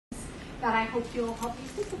that I hope you'll help me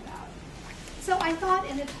think about. So I thought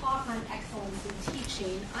in a talk on excellence in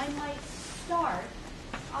teaching, I might start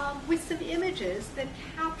with some images that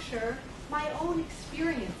capture my own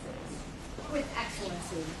experiences with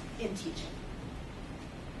excellence in teaching.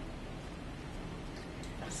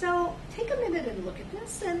 So take a minute and look at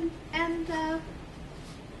this and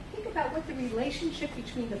think about what the relationship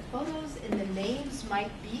between the photos and the names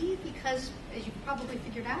might be, because as you probably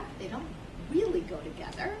figured out, they don't really go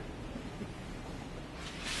together.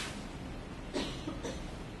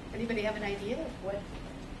 Anybody have an idea of what?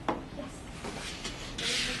 Yes? The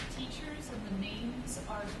teachers and the names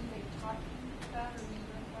are who they taught that, or we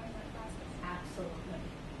learned about in that process? Absolutely.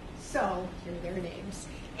 So here are their names.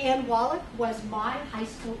 Ann Wallach was my high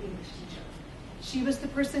school English teacher. She was the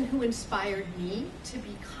person who inspired me to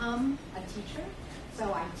become a teacher.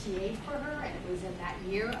 So I TA'd for her, and it was in that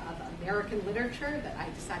year of American literature that I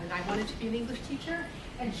decided I wanted to be an English teacher.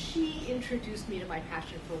 And she introduced me to my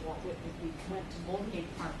passion for Walt Whitman. We went to Golden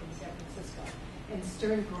Gate Park in San Francisco and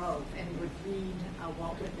Stern Grove and would read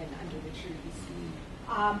Walt Whitman under the trees.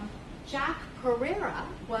 Jack Pereira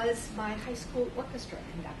was my high school orchestra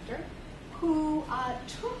conductor who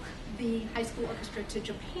took the high school orchestra to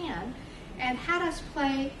Japan and had us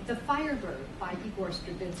play The Firebird by Igor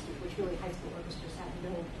Stravinsky, which really high school orchestras had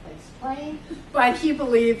no place playing, but he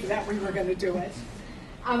believed that we were going to do it.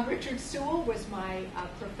 Richard Sewell was my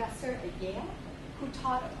professor at Yale, who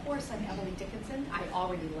taught a course on Emily Dickinson. I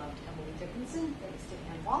already loved Emily Dickinson, thanks to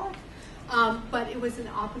Ann Wallach, but it was an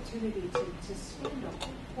opportunity to spend a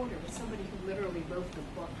whole quarter with somebody who literally wrote the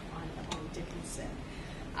book on Emily Dickinson.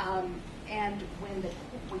 And when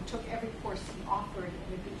we took every course he offered,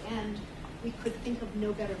 and at the end, we could think of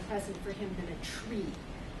no better present for him than a tree,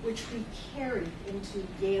 which we carried into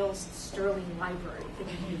Yale's Sterling Library. If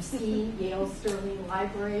you've seen Yale's Sterling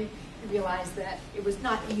Library, you realize that it was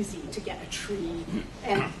not easy to get a tree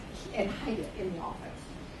and hide it in the office.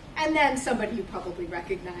 And then somebody you probably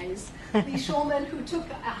recognize, Lee Schulman, who took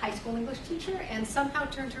a high school English teacher and somehow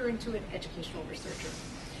turned her into an educational researcher.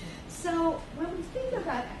 So when we think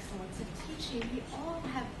about excellence in teaching, we all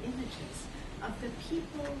have images of the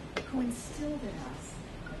people who instilled in us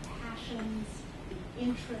the passions, the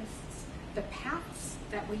interests, the paths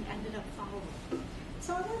that we ended up following.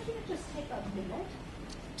 So I want you to just take a minute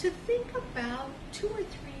to think about 2 or 3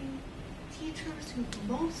 teachers who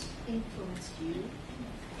most influenced you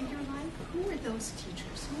in your life. Who are those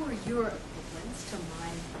teachers? Who are your equivalents to my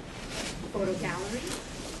photo gallery?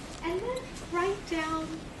 And then write down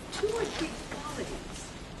 2 or 3 qualities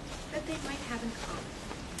that they might have in common.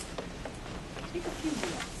 Take a few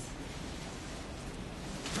minutes.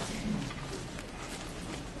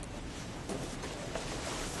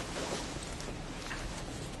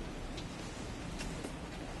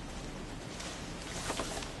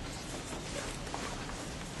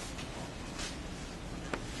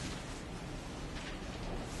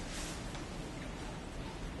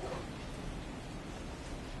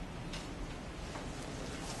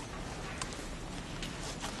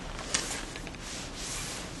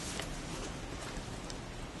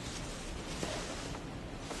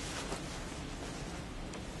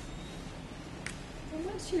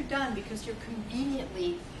 You're done, because you're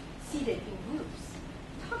conveniently seated in groups,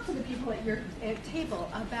 talk to the people at your table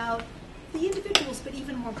about the individuals, but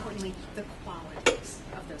even more importantly, the qualities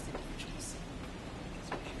of those individuals.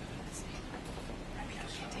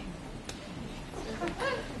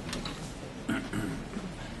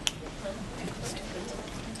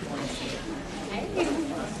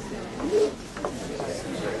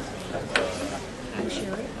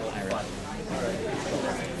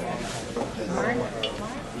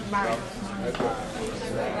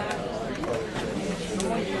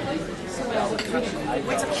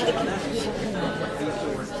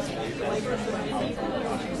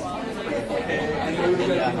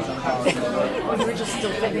 We're just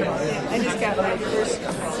still figuring it out. I just got my first.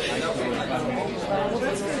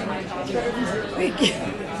 Thank you.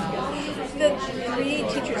 The 3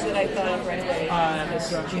 teachers that I thought of right away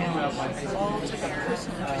all took a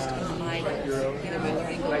personal interest in my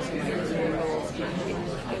learning goals and my career goals.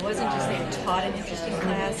 It wasn't just they taught an interesting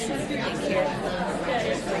class, they cared for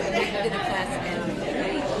the class, and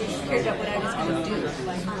they cared about what I was going to do.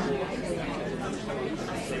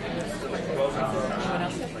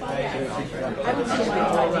 I would say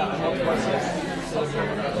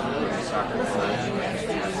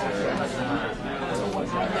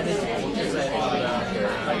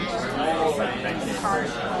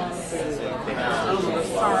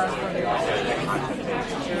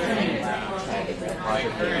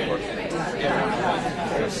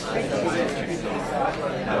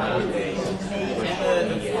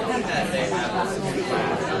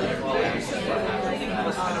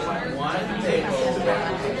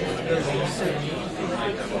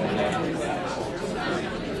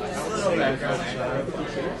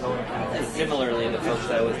Similarly, the folks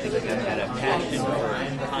I was thinking of had a passion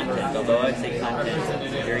for content, although I'd say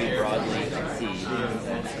content very broadly conceived.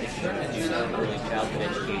 Early childhood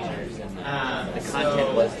educators, and the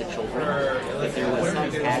content was the children, but there was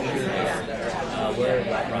some passion there where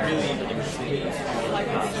that really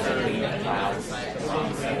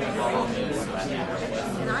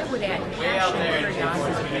And I would add passion,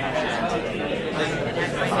 curiosity,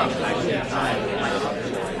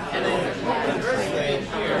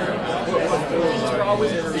 things were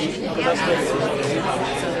always so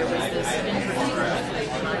there was this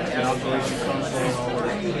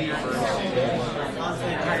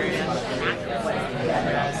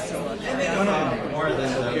more than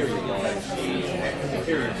the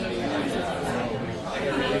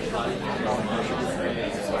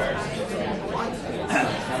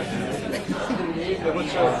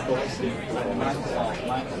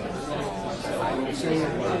I would say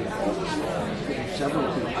several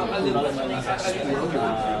people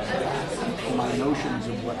my notions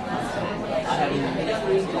of what content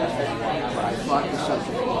was. But I thought the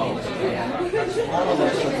subject was, and all of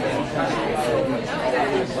that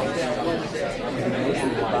the notion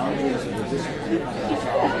of the boundaries of the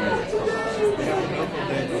discipline.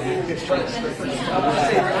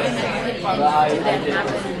 that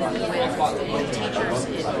happened with teachers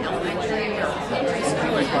in elementary or high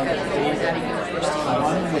school and at a university.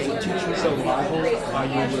 One was a teacher of the Bible. I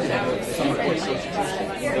was some courses.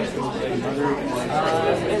 Another was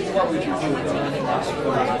what would you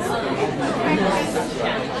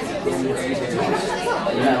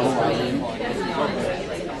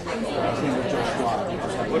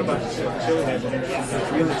What about children?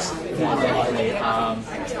 Really,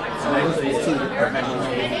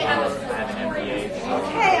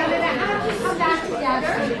 Okay, I'm going to have you come back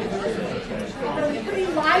together. A pretty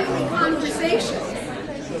lively conversation.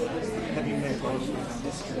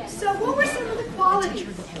 So what were some of the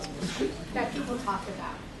qualities that people talked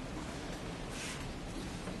about?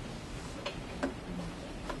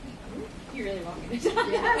 You really want me to talk?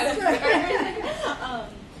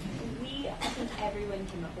 I think everyone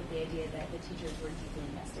came up with the idea that the teachers were deeply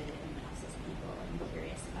invested in us as people and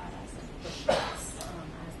curious about us and pushed us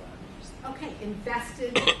as learners. Okay,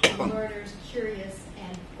 invested in learners, curious,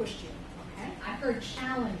 and pushed you. Okay, I heard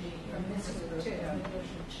challenging from this group too. The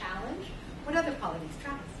notion of challenge. What other qualities,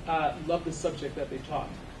 Travis? Love the subject that they taught.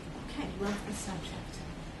 Okay, love the subject.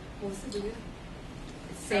 Melissa, do you?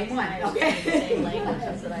 Same one. Okay. Same language.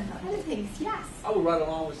 That's what I thought. Other things, yes. I would right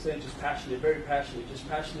along with saying just passionate, very passionate, just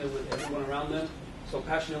passionate with everyone around them. So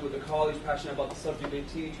passionate with the colleagues, passionate about the subject they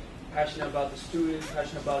teach, passionate about the students,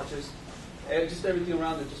 passionate about just everything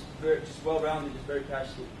around them, just well-rounded, just very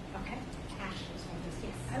passionate. Okay. Passion is one of those.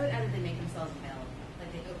 Yes. I would add that they make themselves available.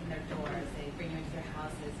 Like they open their doors, they bring you into their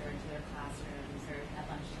houses or into their classrooms or at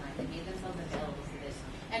lunchtime. They made themselves available to this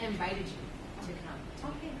and invited you to come.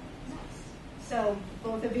 Okay. Nice. So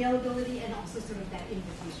both availability and also sort of that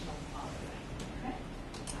invitational quality. Okay.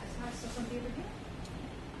 Nice. So somebody over here.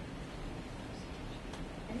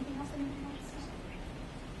 Anything else anyone wants to say?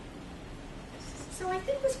 So I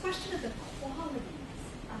think this question of the qualities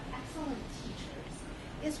of excellent teachers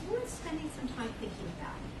is worth spending some time thinking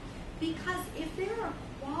about. Because if there are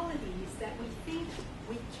qualities that we think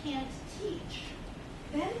we can't teach,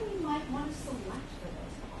 then we might want to select for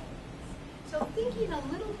those qualities. So thinking a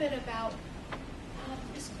little bit about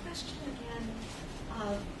this question again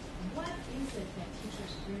of what is it that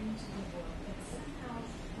teachers bring to the world that's somehow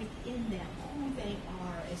within them, who they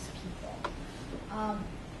are as people.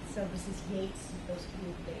 So this is Yeats. Those of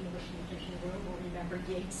you, the English majors in the room, will remember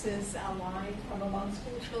Yeats's line from Among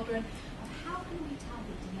School Children of how can we tell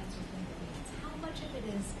the dance within the dance? How much of it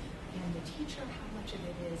is the teacher, how much of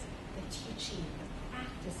it is the teaching, the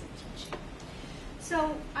practice of teaching.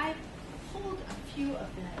 So I pulled a few of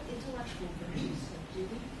the intellectual virtues of Dewey,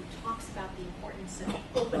 who talks about the importance of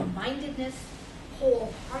open-mindedness,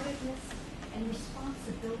 wholeheartedness, and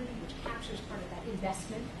responsibility, which captures part of that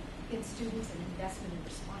investment in students and investment in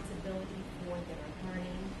responsibility for their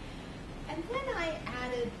learning. And then I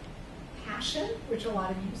added passion, which a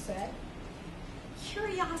lot of you said,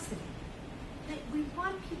 curiosity. That we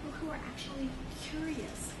want people who are actually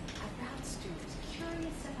curious about students,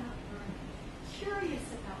 curious about learning, curious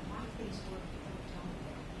about why things work or don't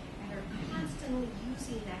work, and are constantly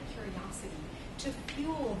using that curiosity to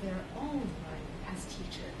fuel their own learning as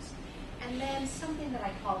teachers. And then something that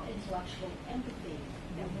I call intellectual empathy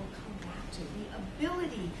that we'll come back to, the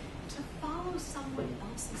ability to follow someone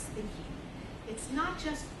else's thinking. It's not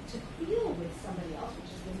just to feel with somebody else,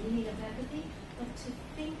 which is the meaning of empathy, but to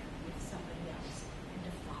think with somebody else and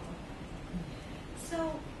to follow them.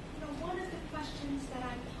 So, one of the questions that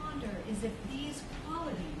I ponder is if these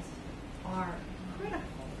qualities are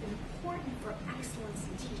critical, important for excellence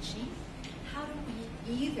in teaching, how do we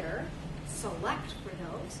either select for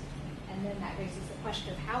those, and then that raises the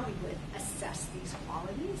question of how we would assess these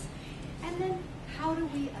qualities, and then how do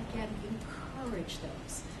we, again, encourage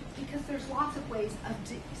those? Because there's lots of ways of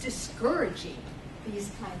discouraging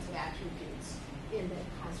these kinds of attributes in the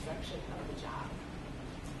construction of the job.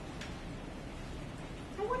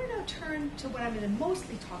 I want to now turn to what I'm going to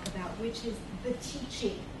mostly talk about, which is the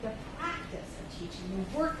teaching, the practice of teaching,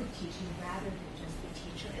 the work of teaching, rather than just the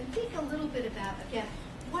teacher, and think a little bit about, again,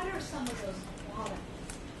 what are some of those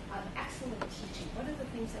qualities of excellent teaching? What are the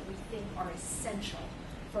things that we think are essential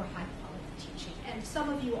for high-quality teaching? And some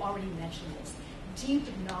of you already mentioned this. Deep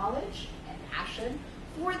knowledge and passion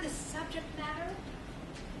for the subject matter,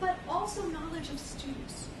 but also knowledge of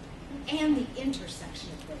students and the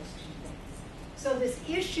intersection of those two things. So this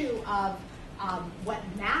issue of what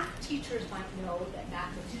math teachers might know that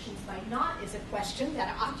mathematicians might not is a question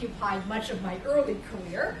that occupied much of my early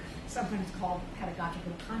career, sometimes called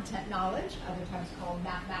pedagogical content knowledge, other times called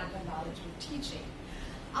mathematical knowledge of teaching.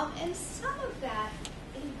 And some of that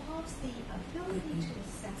involves the ability to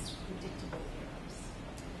assess predictable errors.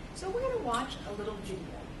 So we're going to watch a little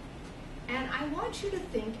video. And I want you to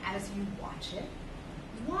think as you watch it,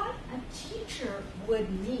 what a teacher would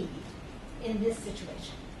need in this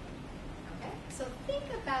situation. Okay? So think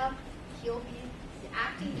about, he'll be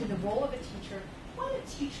acting in the role of a teacher, what a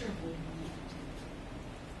teacher would need.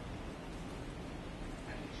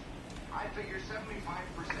 I figure 75%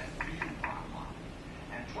 to you, Mom,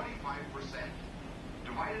 and 25%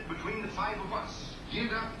 divided between the 5 of us.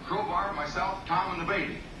 Gina, Crowbar, myself, Tom, and the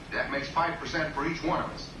baby. That makes 5% for each one of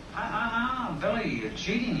us. Billy, you're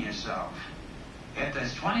cheating yourself. If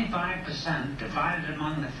there's 25% divided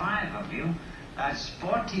among the 5 of you, that's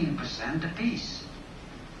 14% apiece.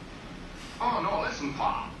 Oh, no, listen,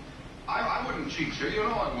 Pa. I wouldn't cheat you. You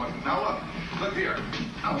know I wouldn't. Now, look here.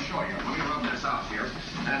 I'll show you. Let me rub this out here.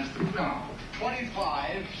 And now,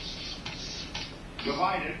 25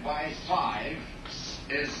 divided by 5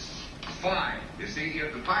 is 5. You see,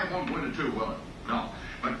 if the 5 won't go into 2, will it? No.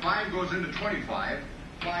 But 5 goes into 25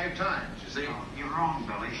 5 times, you see? Oh, you're wrong,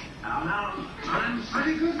 Billy. Now, I'm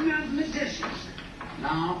pretty good mathematician.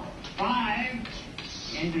 Now, 5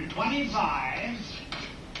 into 25,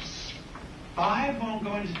 5 won't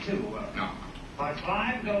go into 2, will it? No. But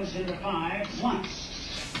 5 goes into 5 once.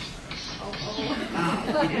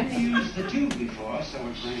 Now, we didn't use the 2 before, so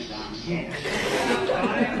it's right down here.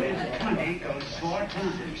 5 into 20 goes 4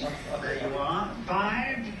 times. There you are.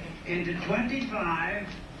 5 into 25,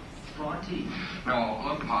 14. No,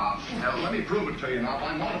 look, Pa. Let me prove it to you now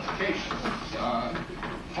by multiplication.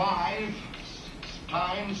 5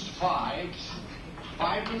 times 5.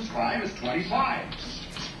 5 times 5 is 25.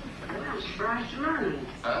 Well, I'm surprised you're learning.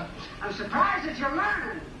 Huh? I'm surprised that you're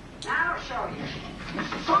learning. Now I'll show you.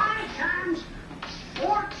 5 times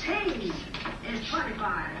 14 is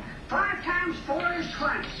 25. 5 times 4 is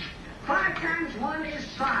 20. 5 times 1 is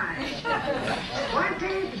 5.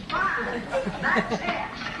 25. That's it.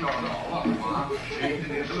 No, look, Ma.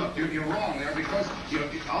 Look, you're wrong there because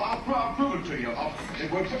I'll prove it to you.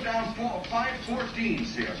 We'll put down 5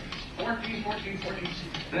 14s here. 14.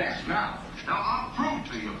 There. Now I'll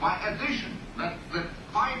prove to you by addition that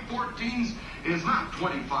 5 14s is not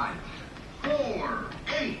 25. 4,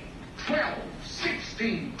 8, 12,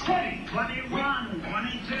 16, 20, 21,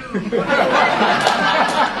 22.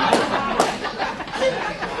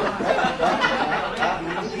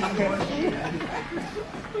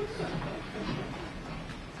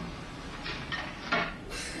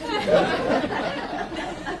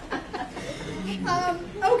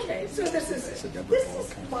 Okay, so this is,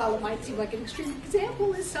 while it might seem like an extreme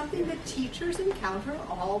example, is something that teachers encounter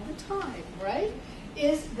all the time, right?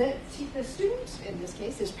 Is that the students, in this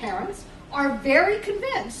case, his parents, are very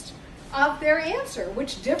convinced of their answer,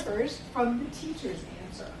 which differs from the teacher's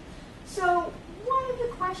answer. So one of the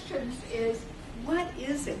questions is, what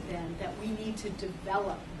is it then that we need to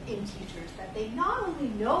develop in teachers that they not only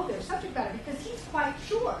know their subject matter, because he's quite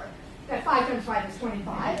sure that 5 times 5 is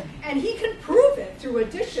 25, and he can prove it through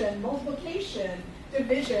addition, multiplication,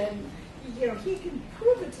 division, he can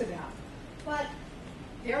prove it to them, but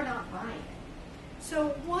they're not buying it.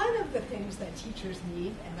 So one of the things that teachers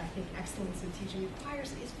need, and I think excellence in teaching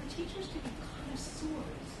requires, is for teachers to be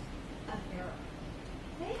connoisseurs of error.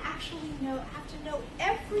 They actually have to know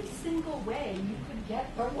every single way you could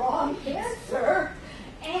get the wrong answer,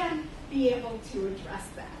 and be able to address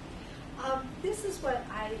that. This is what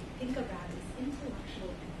I think about as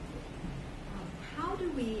intellectual empathy. How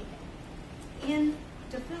do we, in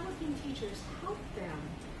developing teachers, help them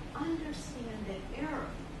understand that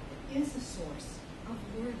error is a source of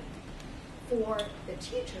learning for the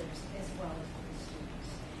teachers as well as for the students,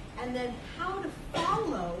 and then how to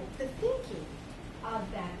follow the thinking of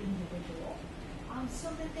that individual so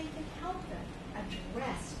that they can help them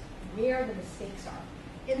address where the mistakes are.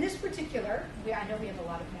 In this particular, I know we have a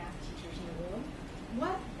lot of math teachers in the room.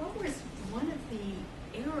 What was one of the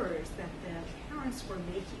errors that the parents were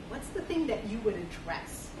making? What's the thing that you would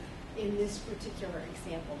address in this particular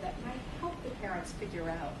example that might help the parents figure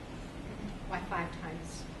out why 5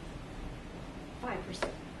 times 5% is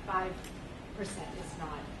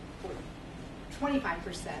not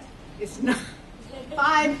 25% is not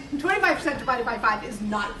 25% divided by 5 is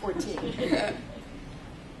not 14.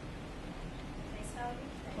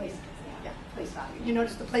 Place value. You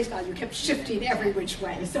notice the place value kept shifting every which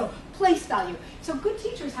way. So place value. So good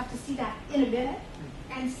teachers have to see that in a minute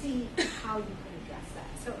and see how you can address that.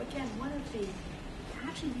 So again, one of the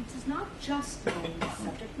attributes is not just knowing the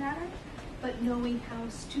subject matter, but knowing how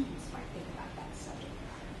students might think about that subject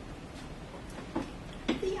matter.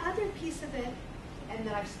 The other piece of it, and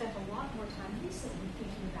that I've spent a lot more time recently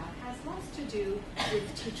thinking about, has less to do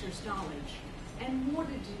with teachers' knowledge and more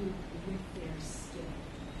to do with their skill.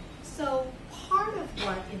 So part of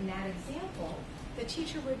what, in that example, the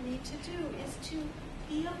teacher would need to do is to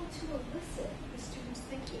be able to elicit the student's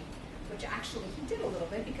thinking, which actually he did a little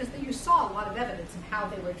bit because you saw a lot of evidence of how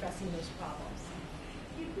they were addressing those problems.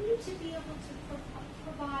 You need to be able to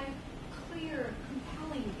provide clear,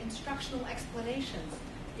 compelling instructional explanations,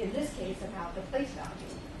 in this case about the place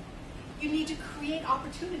value. You need to create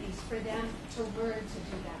opportunities for them to learn to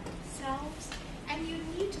do that themselves, and you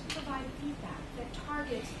need to provide feedback that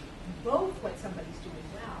targets both what somebody's doing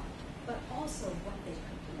well, but also what they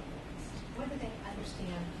could do next. What do they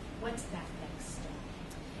understand? What's that next step?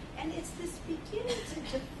 And it's this beginning to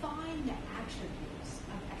define the attributes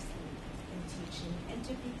of excellence in teaching and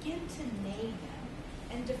to begin to name them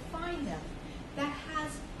and define them that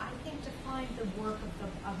has, I think, defined the work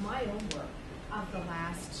of my own work of the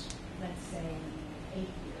last, let's say, 8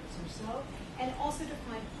 years or so, and also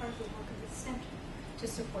defined part of the work of the center to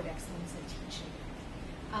support excellence in teaching.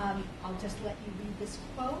 I'll just let you read this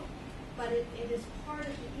quote, but it is part of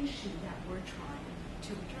the issue that we're trying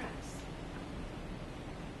to address.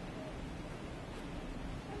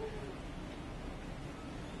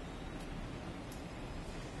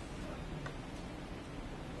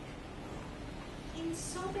 In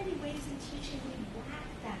so many ways in teaching, we lack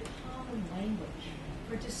that common language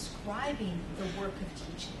for describing the work of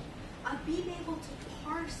teaching, of being able to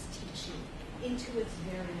parse teaching into its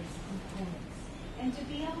various components, and to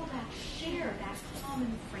be able to share that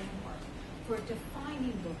common framework for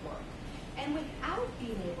defining the work. And without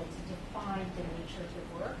being able to define the nature of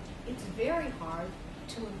the work, it's very hard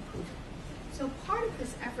to improve it. So part of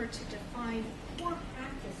this effort to define core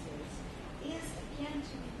practices is, again,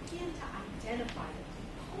 to begin to identify the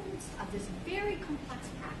components of this very complex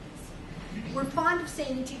practice. We're fond of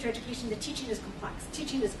saying in teacher education that teaching is complex.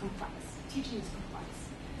 Teaching is complex. Teaching is complex.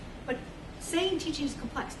 But saying teaching is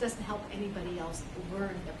complex doesn't help anybody else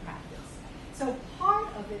learn the practice. So part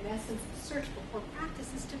of, in essence, the search for core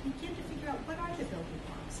practice is to begin to figure out what are the building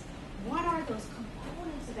blocks? What are those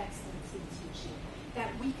components of excellence in teaching that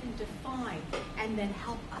we can define and then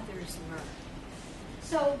help others learn?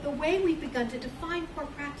 So the way we've begun to define core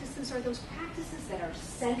practices are those practices that are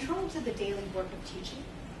central to the daily work of teaching.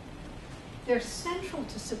 They're central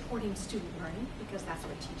to supporting student learning, because that's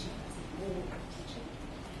what teaching is, the goal of teaching.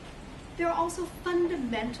 They're also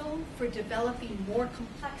fundamental for developing more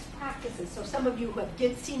complex practices. So some of you who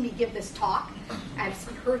have seen me give this talk have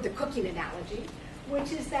heard the cooking analogy,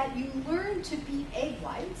 which is that you learn to beat egg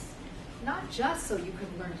whites, not just so you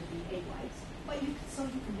can learn to beat egg whites, but so you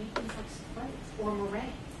can make things like souffles or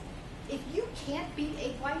meringues. If you can't beat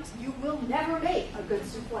egg whites, you will never make a good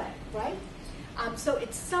souffle, right? So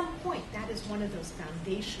at some point, that is one of those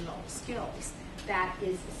foundational skills that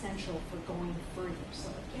is essential for going further. So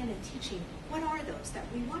again, in teaching, what are those that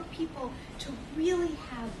we want people to really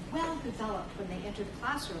have well developed when they enter the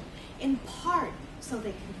classroom, in part so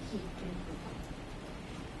they can keep improving?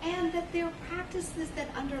 And that they're practices that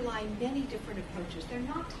underlie many different approaches. They're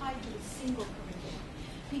not tied to a single curriculum.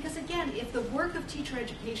 Because again, if the work of teacher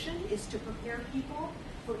education is to prepare people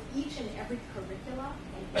for each and every curriculum,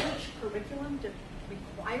 and each curriculum to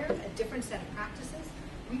require a different set of practices,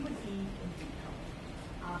 we would be in deep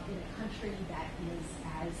trouble in a country that is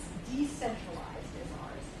as decentralized as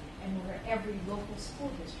ours and where every local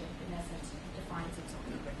school district, in essence, defines its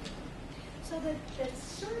own curriculum. So the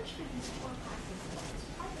search for these core practices is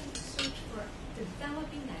partly the search for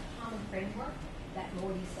developing that common framework that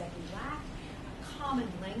Lordy said we lacked, a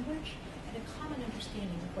common language, and a common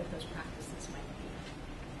understanding of what those practices might be.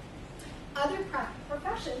 Other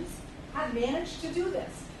professions have managed to do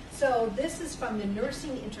this. So this is from the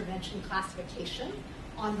nursing intervention classification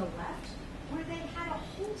on the left, where they had a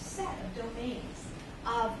whole set of domains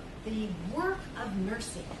of the work of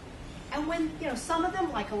nursing. And when, some of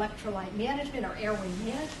them, like electrolyte management or airway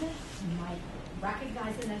management, you might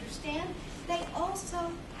recognize and understand, they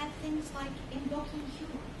also had things like invoking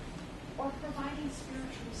humor or providing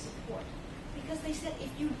spiritual support. Because they said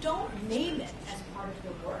if you don't name it as part of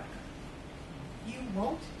your work, you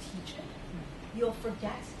won't teach it, you'll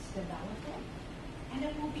forget to develop it, and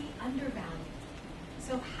it will be undervalued.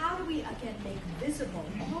 So how do we, again, make visible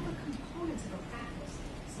all the components of a practice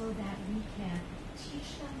so that we can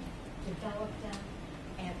teach them, develop them,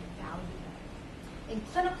 and value them? In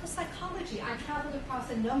clinical psychology, I traveled across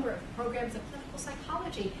a number of programs of clinical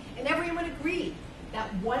psychology, and everyone agreed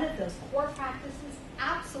that one of those core practices,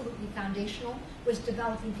 absolutely foundational, was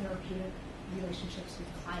developing therapeutic relationships with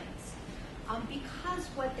clients.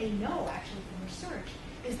 Because what they know, actually, from research,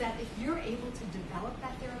 is that if you're able to develop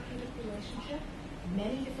that therapeutic relationship,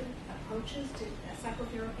 many different approaches to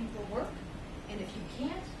psychotherapy will work, and if you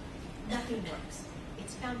can't, nothing works.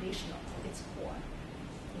 It's foundational, it's core.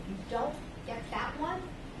 If you don't get that one,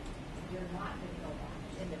 you're not going to go back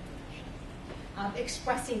in the profession.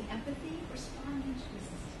 Expressing empathy, responding to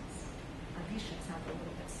resistance. These should sound a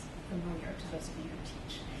little bit familiar to those of you who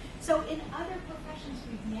teach. So in other professions,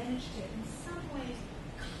 we've managed to, in some ways,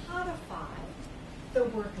 codify the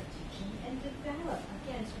work of teaching and develop,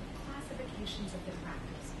 again, sort of classifications of the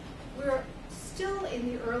practice. We're still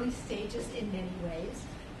in the early stages, in many ways,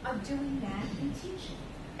 of doing that in teaching.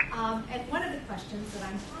 And one of the questions that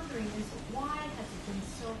I'm pondering is, why has it been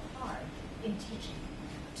so hard in teaching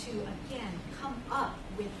to, again, come up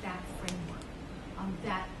with that framework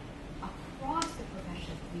that across the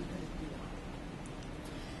profession we could agree on?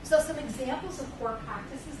 So some examples of core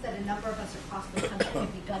practices that a number of us across the country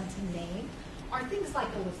have begun to name are things like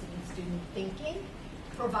eliciting student thinking,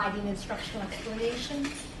 providing instructional explanations,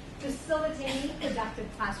 facilitating productive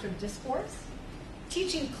classroom discourse,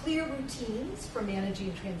 teaching clear routines for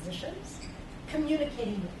managing transitions,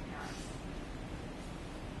 communicating with parents.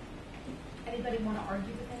 Anybody want to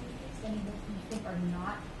argue with any of these? Any that you think are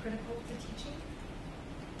not critical to teaching?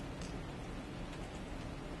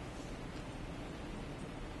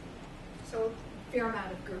 So, fair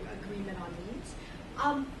amount of agreement on these.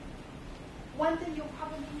 One thing you'll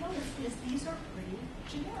probably notice is these are pretty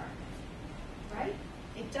generic, right?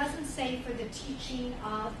 It doesn't say for the teaching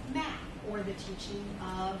of math or the teaching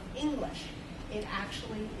of English. It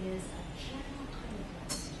actually is a general kind of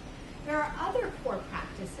list. There are other core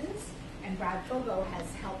practices, and Brad Fogo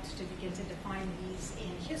has helped to begin to define these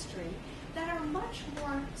in history, that are much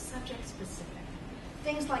more subject-specific.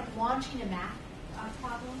 Things like launching a math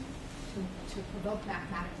problem to provoke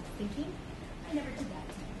mathematical thinking. I never did that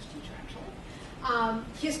as an English teacher, actually.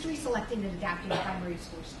 History, selecting and adapting primary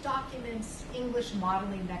source documents. English,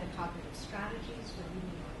 modeling metacognitive strategies for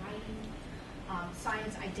reading or writing.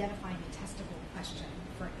 Science, identifying a testable question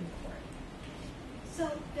for inquiry.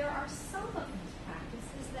 So there are some of these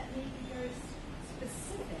practices that may be very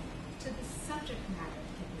specific to the subject matter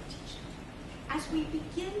that we're teaching. As we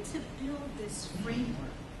begin to build this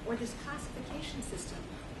framework or this classification system,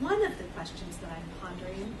 one of the questions that I'm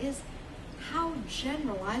pondering is, how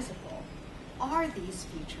generalizable are these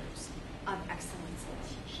features of excellence in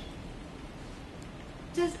teaching?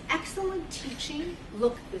 Does excellent teaching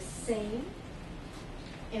look the same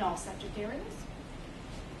in all subject areas?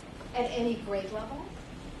 At any grade level?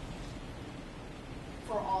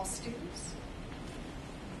 For all students?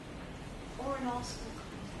 Or in all school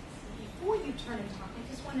contexts? Before you turn and talk, I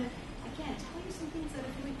just want to, again, tell you some things that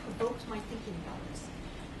have really provoked my thinking about this.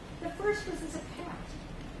 The first was as a parent.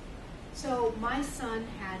 So my son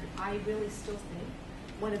had, I really still think,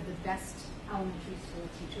 one of the best elementary school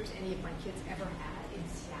teachers any of my kids ever had in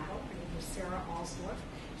Seattle. Her name was Sarah Alsdorf.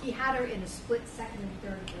 He had her in a split second and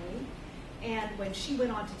third grade. And when she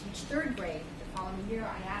went on to teach third grade the following year,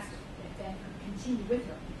 I asked if Ben could continue with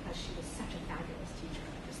her because she was such a fabulous teacher.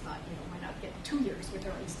 I just thought, why not get 2 years with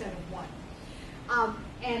her instead of 1?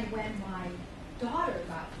 And when my daughter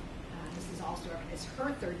got Mrs. Alsdorf as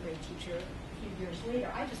her third grade teacher a few years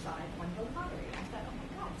later, I just thought I'd won the lottery. I thought, oh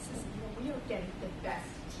my God, this is, we are getting the best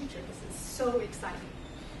teacher. This is so exciting.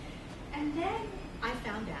 And then I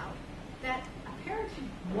found out that a parent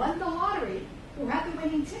who won the lottery who had the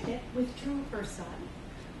winning ticket, withdrew her son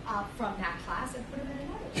from that class and put him in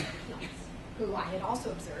another class, who I had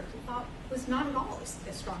also observed and thought was not at all as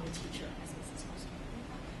strong a teacher as Mrs. Grossman.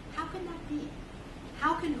 How can that be?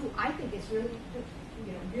 How can who I think is really the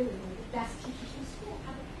best teacher in school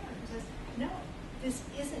have a parent who says, no, this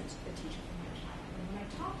isn't the teacher for my child? And when I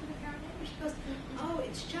talk to the parent later, she goes, oh,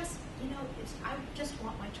 it's just, I just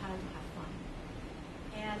want my child to have fun.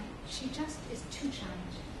 And she just is too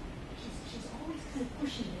challenging. She's always kind of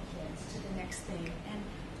pushing the kids to the next thing. And,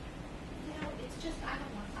 it's just, I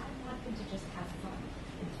want them to just have fun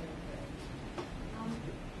in third grade.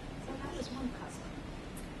 So that was one puzzle.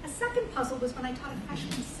 A second puzzle was when I taught a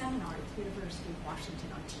freshman seminar at the University of Washington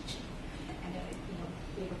on teaching. And,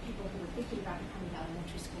 they were people who were thinking about becoming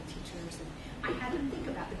elementary school teachers. And I had them think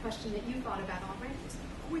about the question that you thought about already. Is,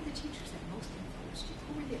 who are the teachers that most influenced you?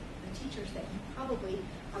 Who are the teachers that you probably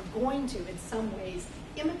are going to, in some ways,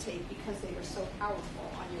 imitate because they were so powerful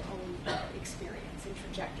on your own experience and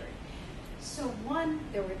trajectory? So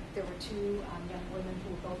there were two young women who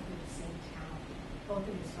were both in the same town, both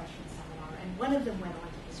in this freshman seminar, and one of them went on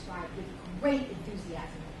to describe with great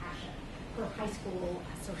enthusiasm and passion her high school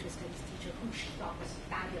social studies teacher, who she thought was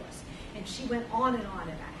fabulous. And she went on and on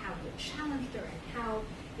about how he had challenged her and how,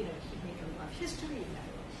 he'd make her love history, he'd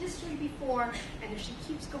never loved history before. And as she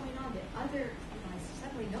keeps going on, I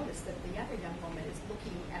suddenly noticed that the other young woman is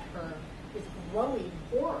looking at her with growing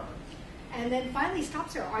horror. And then finally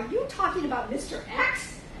stops her. Are you talking about Mr.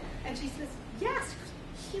 X? And she says, yes,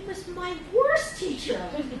 he was my worst teacher.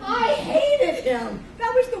 I hated him.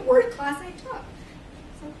 That was the worst class I took.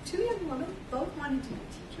 So two young women, both wanted to be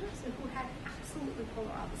teachers and who had absolutely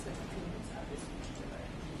polar opposite opinions of this particular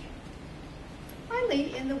teacher.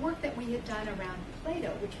 Finally, in the work that we had done around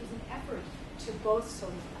Plato, which was an effort to both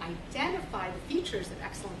sort of identify the features of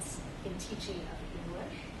excellence in teaching of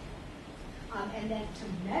English, and then to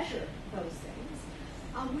measure those things,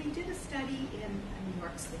 we did a study in New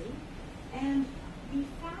York City, and we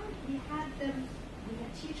found we had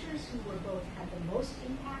teachers who had the most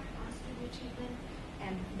impact on student achievement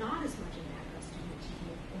and not as much impact on student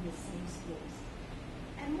achievement in the same schools.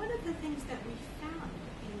 And one of the things that we found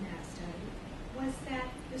in that study was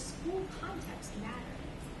that the school context mattered.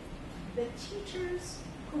 The teachers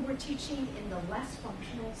who were teaching in the less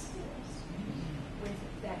functional schools,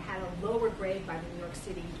 that had a lower grade by the New York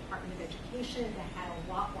City Department of Education, that had a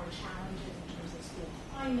lot more challenges in terms of school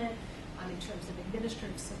climate, in terms of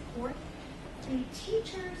administrative support. The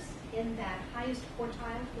teachers in that highest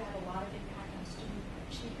quartile, who had a lot of impact on student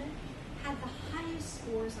achievement, had the highest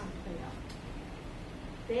scores on Plato.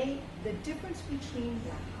 The difference between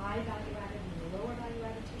the high value-added and the lower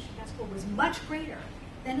value-added teaching at school was much greater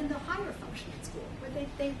than in the higher functioning school, where they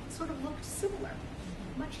sort of looked similar,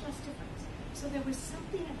 much less difference. So there was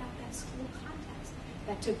something about that school context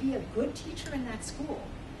that to be a good teacher in that school,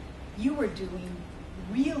 you were doing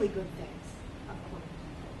really good things according to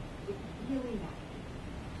people. It really mattered.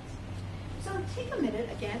 So take a minute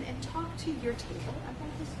again and talk to your table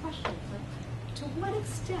about this question. To what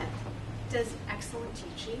extent does excellent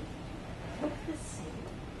teaching look the same?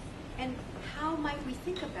 And how might we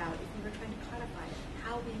think about, if we were trying to codify it,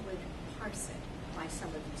 how we would parse it by some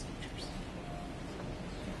of these features?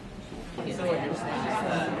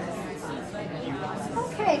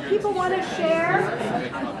 Okay, people want to share?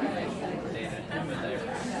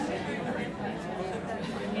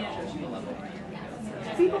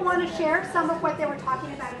 People want to share some of what they were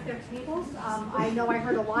talking about at their tables? I know I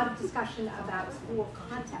heard a lot of discussion about school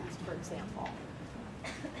context, for example.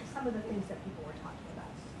 Some of the things that people were talking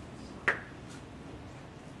about.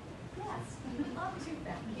 Yes, we'd love to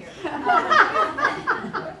back here.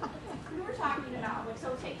 We were talking about,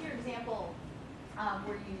 so take your example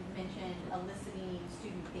where you mentioned eliciting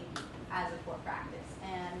student thinking as a core practice,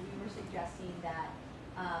 and we were suggesting that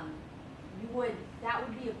that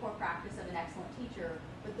would be a core practice of an excellent teacher,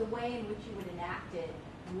 but the way in which you would enact it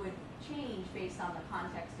would change based on the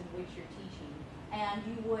context in which you're teaching, and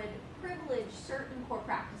you would privilege certain core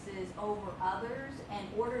practices over others and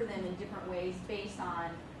order them in different ways based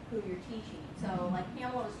on who you're teaching. So like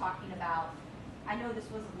Pamela was talking about, I know this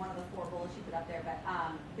wasn't one of the 4 bullets you put up there, but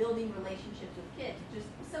building relationships with kids, just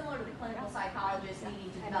similar to the clinical psychologist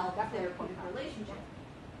needing to develop a therapeutic relationship.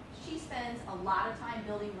 She spends a lot of time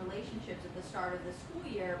building relationships at the start of the school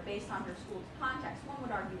year based on her school context. One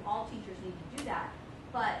would argue all teachers need to do that,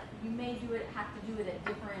 but you may have to do it at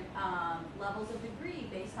different levels of degree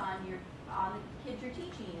based on the kids you're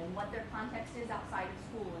teaching and what their context is outside of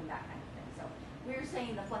school and that kind of thing. So we're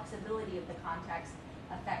saying the flexibility of the context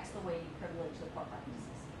affects the way you privilege the core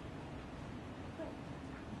practices.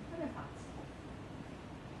 Other thoughts?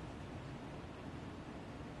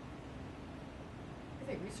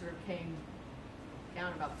 think we sort of came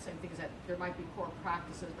down about the same thing, is that there might be core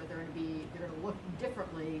practices, but they're going to look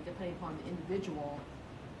differently depending upon the individual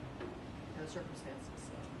circumstances.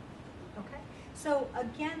 So. Okay. So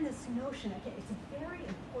again, this notion, again, it's a very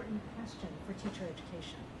important question for teacher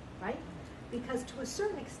education, right? Because to a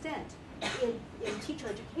certain extent, in teacher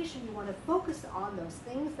education, you want to focus on those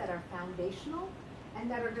things that are foundational and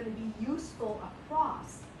that are going to be useful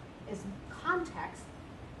across as context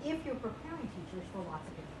if you're preparing teachers for lots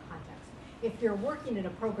of different contexts. If you're working in a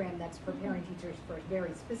program that's preparing teachers for a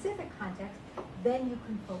very specific context, then you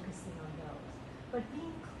can focus in on those. But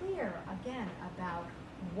being clear, again, about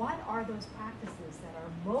what are those practices that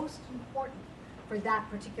are most important for that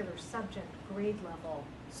particular subject, grade level,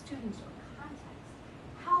 students, or context,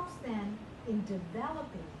 helps then in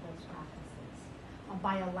developing those practices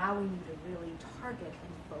by allowing you to really target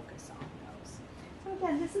and focus on those. So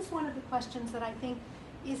again, this is one of the questions that I think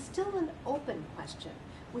is still an open question.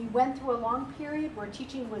 We went through a long period where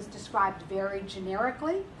teaching was described very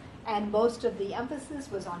generically, and most of the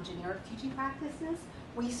emphasis was on generic teaching practices.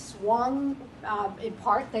 We swung, in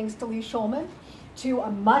part, thanks to Lee Schulman, to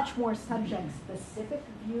a much more subject-specific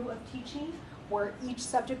view of teaching, where each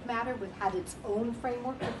subject matter had its own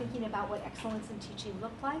framework for thinking about what excellence in teaching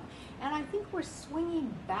looked like. And I think we're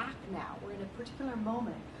swinging back now. We're in a particular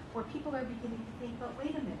moment where people are beginning to think, but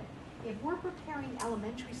wait a minute, if we're preparing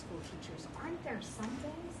elementary school teachers, aren't there some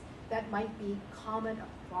things that might be common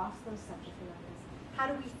across those subject areas? How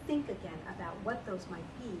do we think again about what those might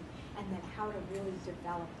be, and then how to really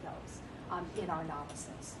develop those in our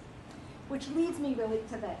novices? Which leads me really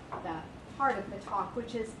to the heart of the talk,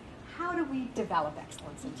 which is how do we develop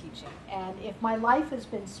excellence in teaching? And if my life has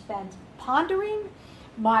been spent pondering,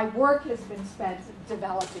 my work has been spent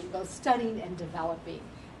developing, both studying and developing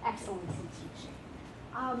excellence in teaching.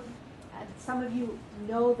 Some of you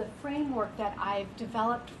know the framework that I've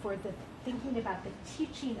developed for the thinking about the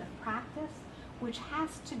teaching of practice, which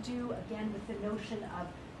has to do, again, with the notion of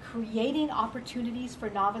creating opportunities for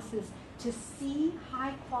novices to see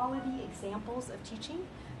high-quality examples of teaching,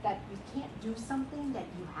 that you can't do something that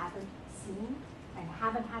you haven't seen and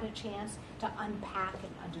haven't had a chance to unpack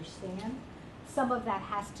and understand. Some of that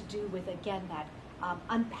has to do with, again, that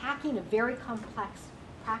unpacking a very complex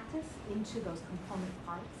practice into those component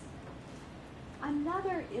parts.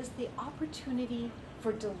 Another is the opportunity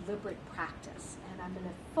for deliberate practice. And I'm going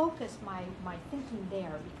to focus my thinking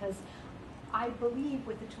there, because I believe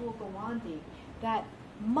with the tool Gawande that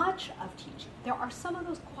much of teaching, there are some of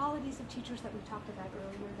those qualities of teachers that we talked about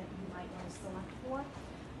earlier that you might want to select for,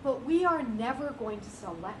 but we are never going to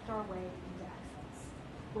select our way into excellence.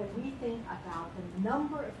 When we think about the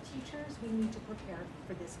number of teachers we need to prepare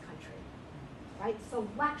for this country, right?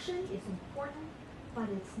 Selection is important, but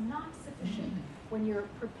it's not sufficient when you're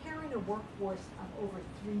preparing a workforce of over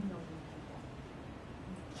 3 million people.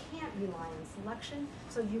 You can't rely on selection,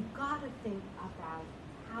 so you've got to think about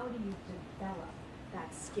how do you develop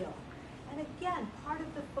that skill. And again, part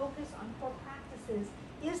of the focus on core practices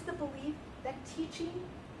is the belief that teaching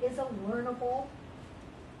is a learnable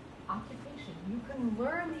occupation. You can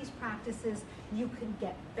learn these practices, you can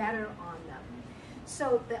get better on them.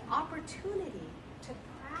 So the opportunity to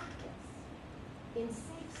practice in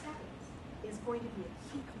safe settings is going to be a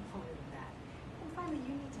key component of that. And finally,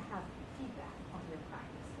 you need to have feedback on your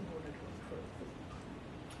practice in order to improve.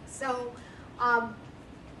 So,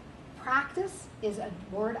 practice is a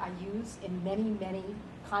word I use in many, many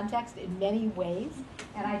contexts, in many ways,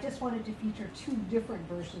 and I just wanted to feature 2 different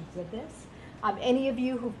versions of this. Any of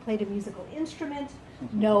you who've played a musical instrument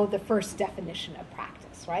know the first definition of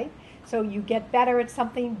practice, right? So you get better at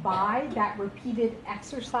something by that repeated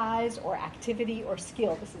exercise or activity or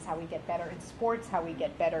skill. This is how we get better in sports, how we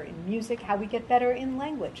get better in music, how we get better in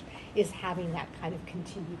language, is having that kind of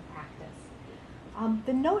continued practice.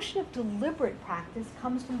 The notion of deliberate practice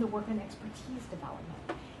comes from the work on expertise development.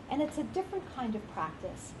 And it's a different kind of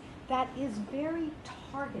practice that is very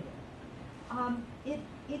targeted.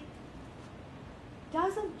 It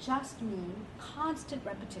doesn't just mean constant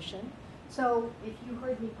repetition. So if you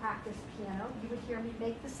heard me practice piano, you would hear me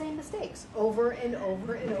make the same mistakes over and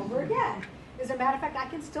over and over again. As a matter of fact, I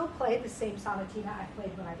can still play the same sonatina I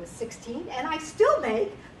played when I was 16, and I still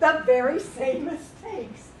make the very same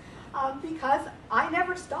mistakes because I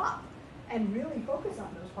never stop and really focus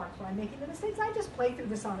on those parts when I'm making the mistakes. I just play through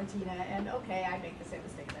the sonatina, and okay, I make the same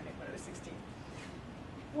mistakes I made when I was 16.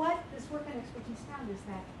 What this work on expertise found is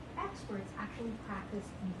that experts actually practice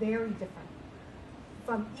very different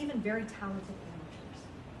from even very talented amateurs.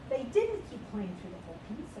 They didn't keep playing through the whole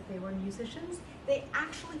piece if they were musicians. They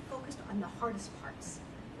actually focused on the hardest parts.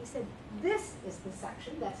 They said, this is the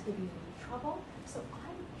section that's giving me trouble, so I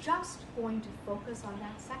just going to focus on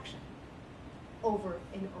that section over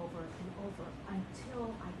and over and over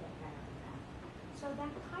until I get better at that. So that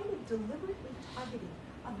kind of deliberately targeting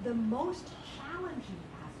of the most challenging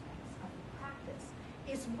aspects of the practice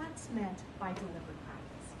is what's meant by deliberate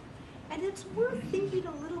practice. And it's worth thinking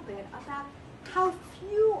a little bit about how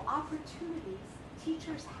few opportunities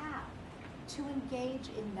teachers have to engage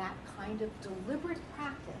in that kind of deliberate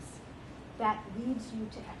practice that leads you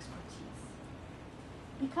to expertise.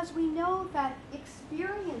 Because we know that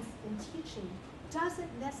experience in teaching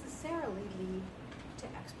doesn't necessarily lead to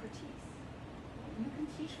expertise. You can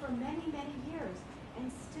teach for many, many years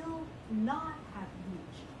and still not have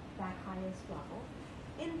reached that highest level,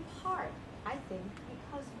 in part, I think,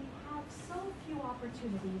 because we have so few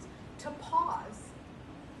opportunities to pause,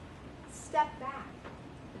 step back,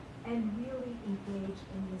 and really engage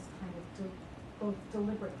in this kind of both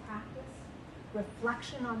deliberate practice,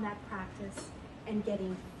 reflection on that practice, and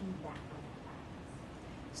getting feedback on that practice.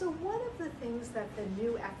 So one of the things that the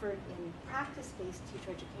new effort in practice-based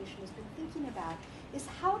teacher education has been thinking about is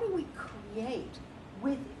how do we create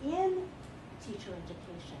within teacher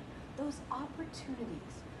education those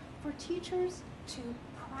opportunities for teachers to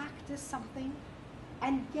practice something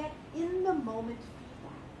and get in the moment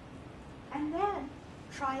feedback, and then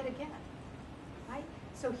try it again, right?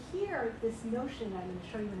 So here, this notion, I'm going to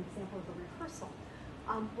show you an example of a rehearsal.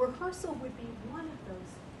 Rehearsal would be one of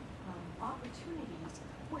those opportunities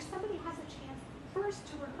where somebody has a chance first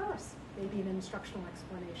to rehearse, maybe an instructional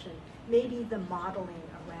explanation, maybe the modeling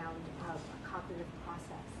around a cognitive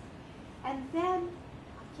process. And then,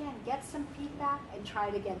 again, get some feedback and try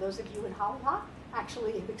it again. Those of you in Hollyhock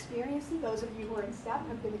actually have experienced it. Those of you who are in STEP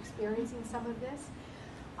have been experiencing some of this.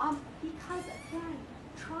 Because, again,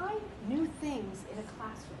 trying new things in a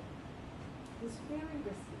classroom is very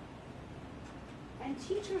risky. And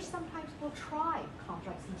teachers sometimes will try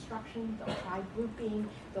complex instruction, they'll try grouping,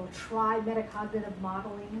 they'll try metacognitive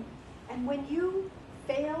modeling. And when you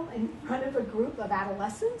fail in front of a group of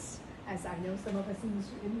adolescents, as I know some of us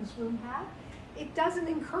in this room have, it doesn't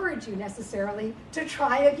encourage you necessarily to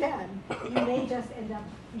try again. You may just end up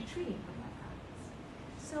retreating from that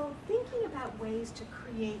practice. So thinking about ways to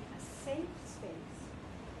create a safe space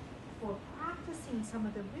for practicing some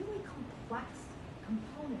of the really complex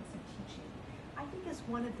components of teaching, I think is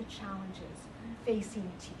one of the challenges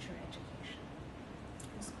facing teacher education.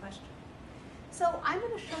 This question. So I'm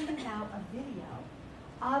going to show you now a video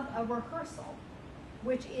of a rehearsal,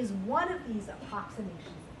 which is one of these approximations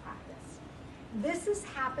of practice. This is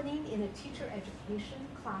happening in a teacher education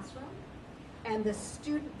classroom and the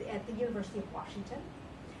student at the University of Washington.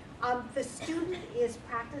 The student is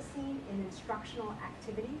practicing an instructional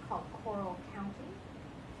activity called choral counting.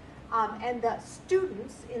 And the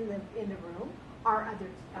students in the room are other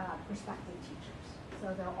prospective teachers.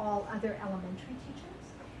 So they're all other elementary teachers.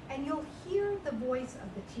 And you'll hear the voice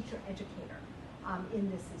of the teacher educator in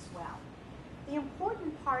this as well. The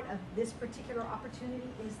important part of this particular opportunity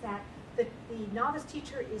is that the novice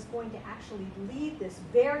teacher is going to actually lead this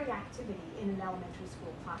very activity in an elementary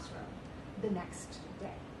school classroom the next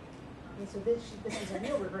day. Okay, so this is a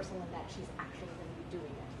real rehearsal in that she's actually going to be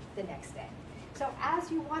doing it the next day. So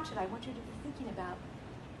as you watch it, I want you to be thinking about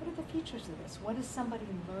what are the features of this? What is somebody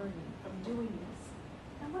learning from doing this?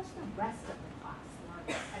 And what's the rest of the class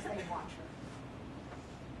learning as they watch her?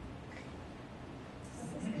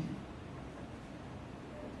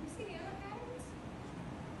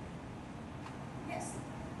 Yes.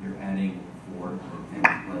 You're adding 4 to the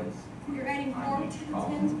 10th place. You're adding 4 to the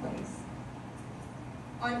 10th place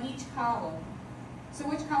on each column. So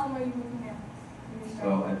which column are you moving now?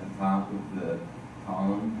 So at the top of the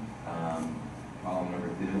column, column number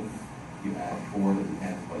 2, you add 4 to the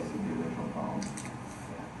 10th place of the original column.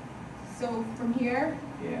 So from here?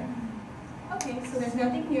 Yeah. Okay, so there's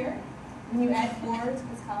nothing here. And you add 4 to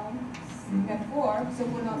this column. You got 4, so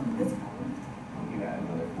what about this column? You add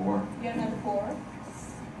another 4. You add another 4.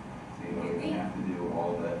 So you don't even have to do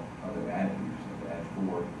all that other adding. You just have to add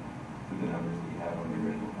 4 to the numbers that you have on the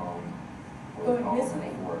original column. Or Going this way?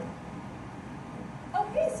 4.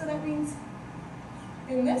 Okay, so that means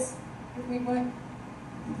in this, if we went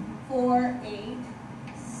 4, 8,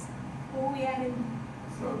 what we added?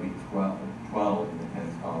 So it would be 12 in the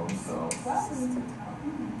 10th column. So 12 in the 10th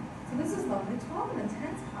column. So this is lovely. 12 in the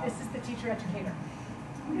 10th column. This is the teacher educator.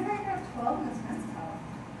 You never have 12 in the 10th column.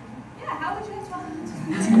 Yeah, how would you have 12 in the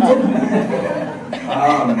 10th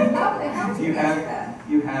column? Lovely. How would you have that?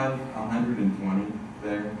 You have 120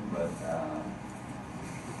 there, but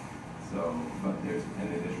but there's an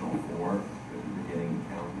additional 4 at the beginning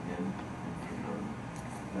count again.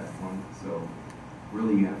 That one. So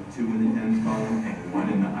really you have 2 in the tens column and 1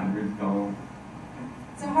 in the hundreds column.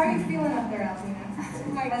 So how are you feeling up there,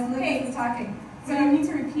 Alvina? Like, as Lucas was talking. So I need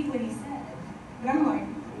to repeat what he said. But I'm like,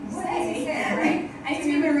 What does he say, right? I need to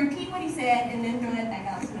be able to repeat what he said and then throw that back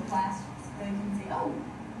out to the class so they can say, oh,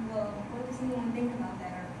 well, what does anyone think about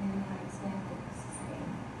that? Or maybe want to explain what he's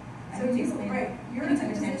saying. So you're in the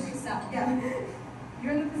position yourself. Yeah.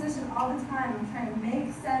 You're in the position all the time of trying to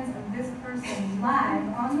make sense of this person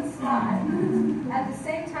live on the spot. At the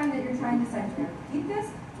same time that you're trying to decide, do I repeat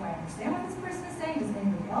this? Do I understand what this person is saying? Does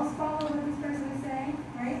anybody else follow what this person is saying?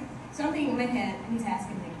 Right? Something in my head, and he's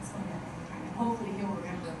asking me to explain that all the time. And hopefully he'll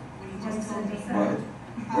remember what he just told me.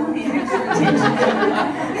 I'll pay extra attention.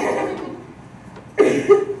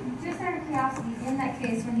 Just out of curiosity, in that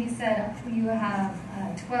case, when he said you have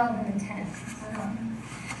 12 in the 10s,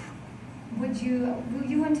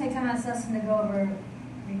 you wouldn't take time out of lesson to go over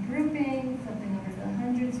regrouping, flipping over to the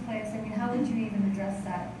hundreds place? I mean, how would you even address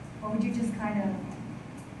that? Or would you just kind of,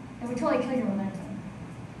 it would totally kill your momentum.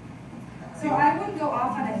 So I wouldn't go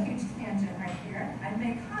off on a huge tangent right here. I'd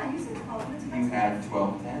make, you said 12 in the 10s. You have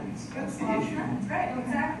 12 tens. That's the issue. Right,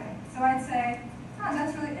 exactly. So I'd say,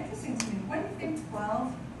 that's really interesting to me. What do you think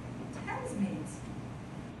 12 tens means?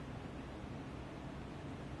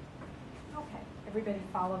 Okay, everybody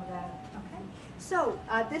follow that? Okay. So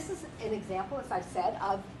this is an example, as I said,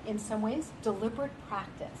 of, in some ways, deliberate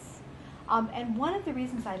practice. And one of the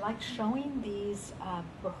reasons I like showing these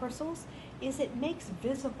rehearsals is it makes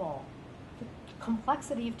visible the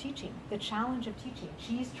complexity of teaching, the challenge of teaching.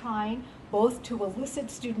 She's trying both to elicit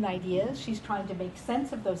student ideas, she's trying to make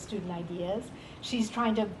sense of those student ideas, she's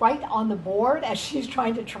trying to write on the board as she's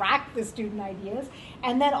trying to track the student ideas,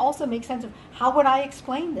 and then also make sense of how would I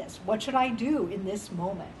explain this? What should I do in this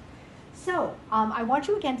moment? So I want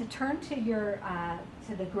you again to turn to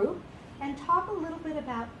to the group and talk a little bit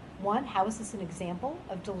about, one, how is this an example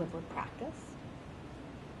of deliberate practice?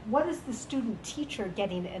 What is the student teacher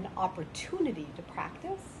getting an opportunity to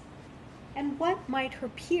practice? And what might her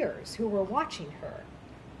peers who were watching her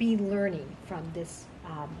be learning from this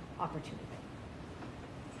opportunity?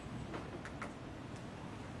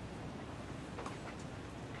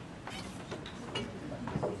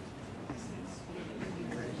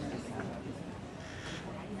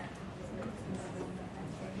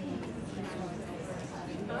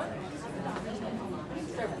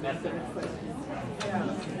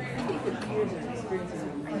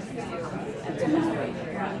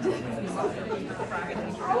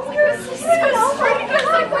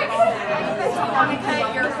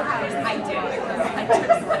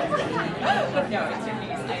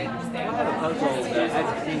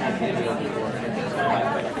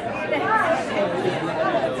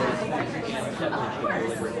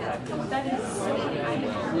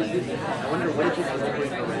 I wonder what is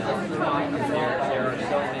deliberate around. There are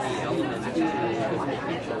so many elements to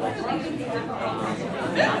the lesson.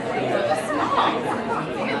 Not clear.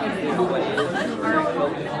 What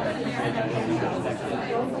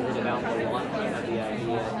is it about the launching of the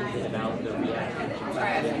idea? Is it about the reaction?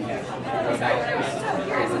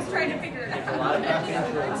 I'm trying to figure it out. There's a lot of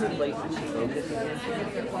potential places to focus against it.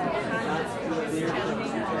 It's not clear to the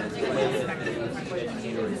way that the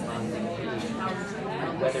educator responds to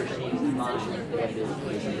whether she's fine, what it is.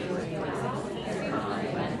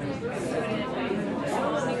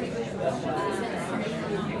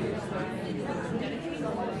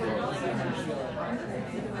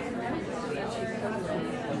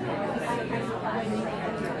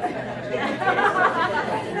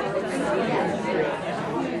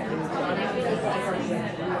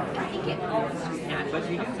 But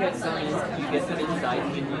you do get some insight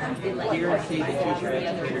when you hear and see the teacher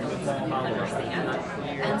educator do some follow-up. It's not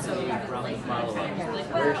clear to me from the follow-up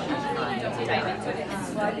where she's trying to dive into it.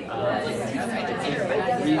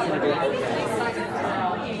 It's reasonable.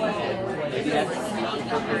 Maybe that's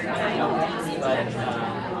I don't know, but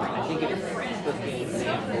I think it's supposed to be an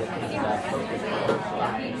example of that focus.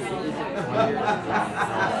 Is it clear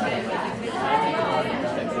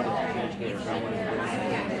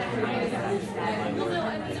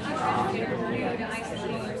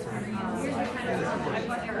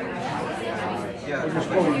Yeah, I'm just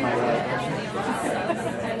quoting my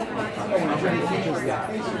when I'm trying to teach us the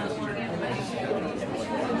faces.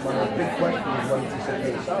 But the big question is what it's a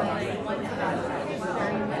case of.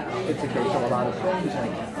 It's a case of a lot of things,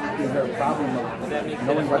 and is there a problem of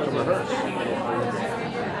knowing what to rehearse?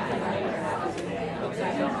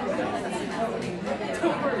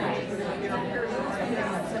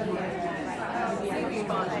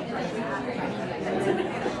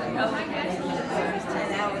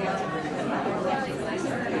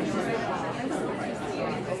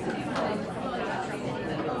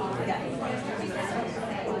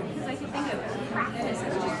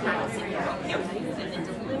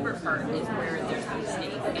 part is where there's a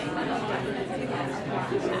mistake.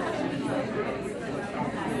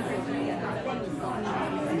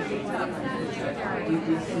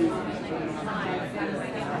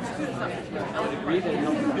 I would agree that it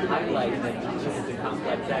helps to highlight that it's a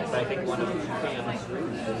complex act, but I think one of Pam's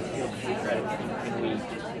roots is field theoretic. Can we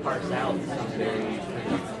parse out some very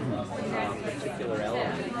particular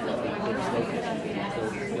elements that we could focus on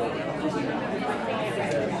those field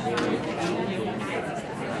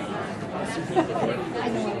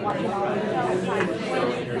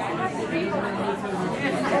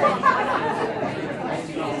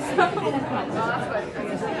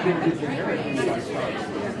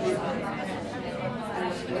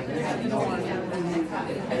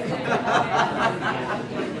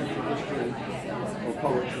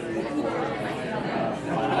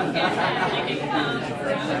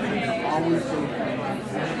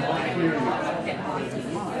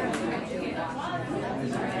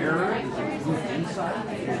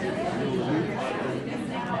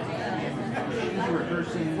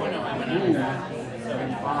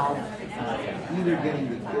either getting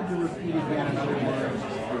the kid to repeat again in other words,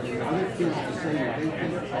 or the other kids to say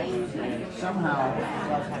what they think somehow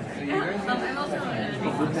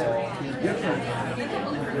with that is different.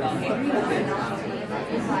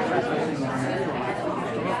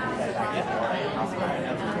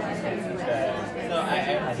 So I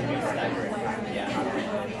have to do staggering.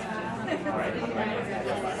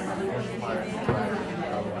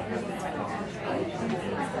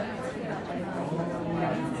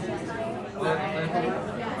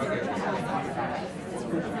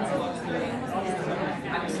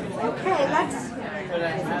 Okay, let's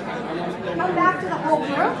come back to the whole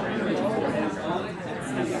group.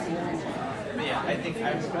 But yeah, I think I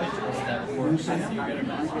was going to step forward because you're going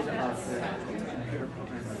to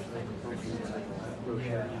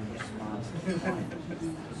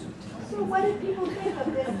So what did people think of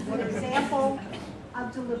this example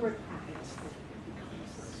of deliberate practice?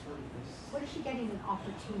 What is she getting an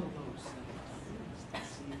opportunity?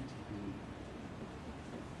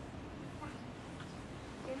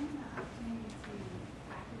 Given the opportunity to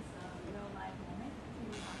practice a real life moment, we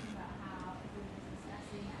were talking about how if we were just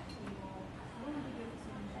discussing at a table, what would we give the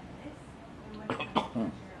students at this? And what is the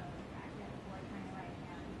picture of the practice or trying to write it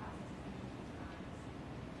down and process the students' response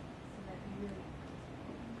so that we really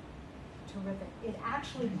Terrific. It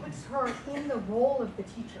actually puts her in the role of the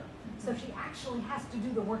teacher. So she actually has to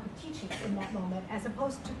do the work of teaching in that moment as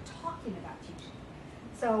opposed to talking about teaching.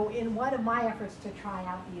 So in one of my efforts to try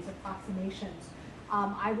out these approximations,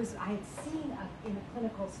 I had seen in a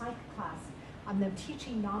clinical psych class them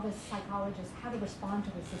teaching novice psychologists how to respond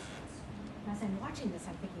to resistance. And as I'm watching this,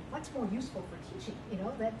 I'm thinking, what's more useful for teaching? You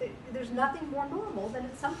know, that there's nothing more normal than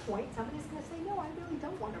at some point somebody's going to say, no, I really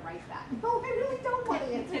don't want to write that. No, I really don't want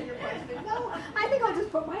to answer your question. No, I think I'll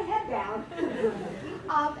just put my head down.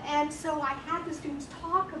 And so I had the students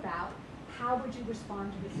talk about how would you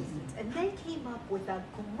respond to resistance. And they came up with a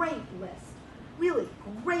great list, really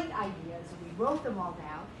great ideas. We wrote them all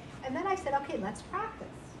down. And then I said, okay, let's practice.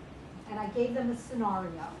 And I gave them a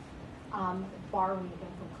scenario, borrowing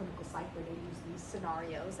again from clinical psych where they use these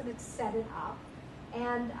scenarios, and it set it up.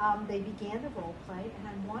 And they began the role play, and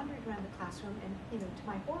I'm wandering around the classroom, and to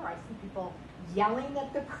my horror, I see people yelling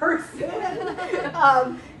at the person,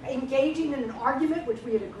 engaging in an argument, which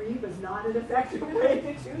we had agreed was not an effective way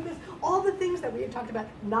to do this. All the things that we had talked about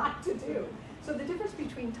not to do. So the difference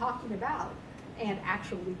between talking about and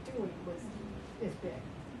actually doing is big.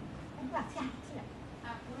 One of the things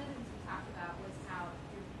we talked about was how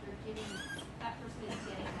you're giving, that person is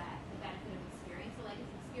getting the benefit of experience. So like as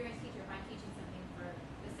an experienced teacher, if I'm teaching something for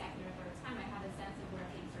the second or third time, I have a sense of where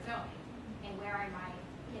things are going and where I might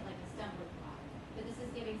hit like a stumbling block. But this is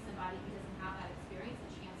giving somebody who doesn't have that experience a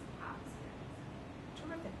chance to have experience.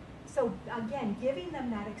 Terrific. So again, giving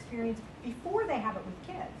them that experience before they have it with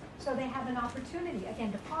kids. So they have an opportunity,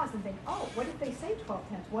 again, to pause and think, oh, what if they say 12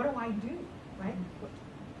 tenths? What do I do, right?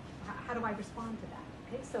 How do I respond to that?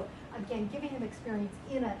 Okay, so again, giving them experience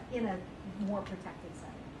in a more protected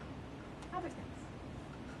setting. Other things.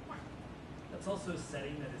 That's also a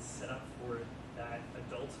setting that is set up for that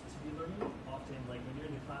adult to be learning. Often, like when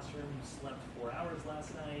you're in the classroom, you slept 4 hours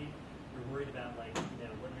last night. You're worried about what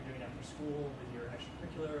you're doing after school with your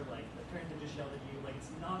extracurricular. Like the parent that just yelled at you. Like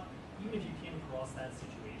it's not, even if you came across that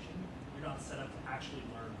situation, you're not set up to actually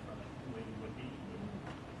learn from it the way you would be in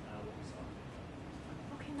what we saw.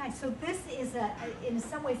 Okay, nice. So this is in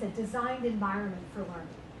some ways, a designed environment for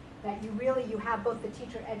learning. That you have both the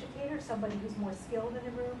teacher educator, somebody who's more skilled in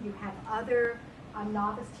the room. You have other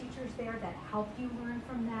novice teachers there that help you learn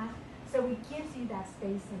from that. So it gives you that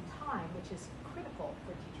space and time, which is critical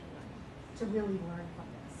for teacher learning. to really learn from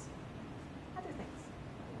this. Other things.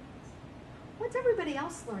 What's everybody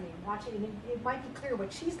else learning? Watching, and it might be clear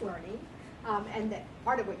what she's learning, and that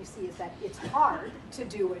part of what you see is that it's hard to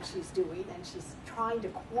do what she's doing, and she's trying to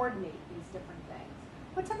coordinate these different things.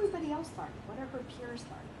 What's everybody else learning? What are her peers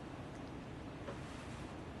learning?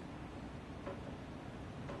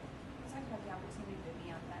 Talking about the opportunity to be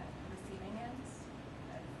on the receiving end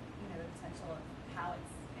of, the potential of how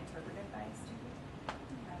it's interpreted by a student,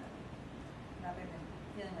 rather than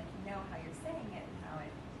feeling like you know how you're saying it and how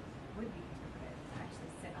it would be interpreted, to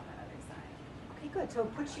actually sit on that other side. Okay, good. So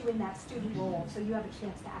it puts you in that student role, so you have a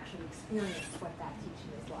chance to actually experience what that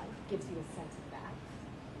teaching is like. Gives you a sense of that.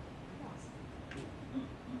 What else?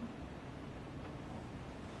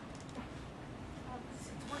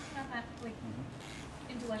 It's working on that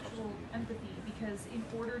intellectual empathy, because in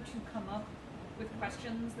order to come up with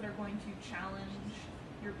questions that are going to challenge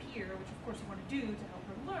your peer, which of course you want to do to help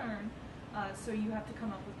her learn, so you have to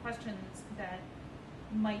come up with questions that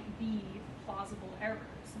might be plausible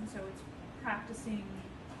errors, and so it's practicing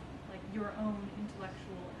your own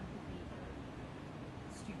intellectual empathy for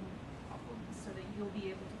student problems so that you'll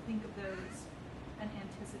be able to think of those and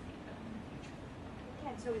anticipate them in the future.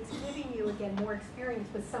 Again, so it's giving you, again, more experience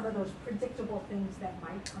with some of those predictable things that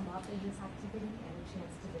might come up in this activity and a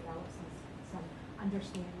chance to develop some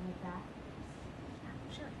understanding of that.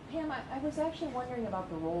 Sure. Pam, I was actually wondering about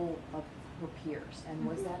the role of her peers, and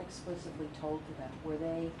was that explicitly told to them? Were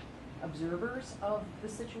they observers of the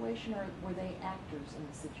situation, or were they actors in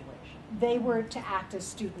the situation? They were to act as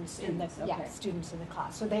students in the okay. students in the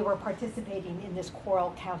class. So they were participating in this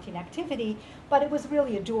choral counting activity, but it was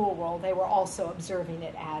really a dual role. They were also observing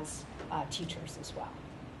it as teachers as well.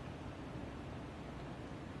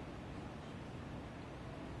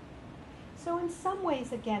 So in some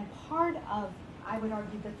ways, again, part of, I would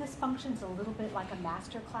argue that this functions a little bit like a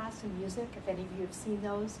master class in music, if any of you have seen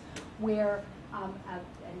those, where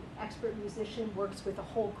an expert musician works with a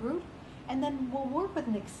whole group, and then will work with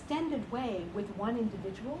an extended way with one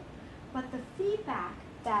individual, but the feedback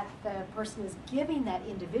that the person is giving that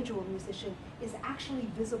individual musician is actually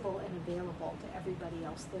visible and available to everybody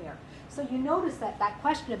else there. So you notice that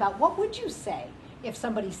question about what would you say if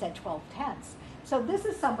somebody said 12/10ths? So this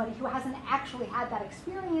is somebody who hasn't actually had that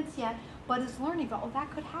experience yet, but is learning about, oh, that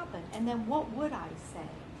could happen, and then what would I say?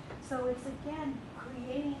 So it's, again,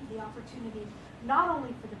 creating the opportunity not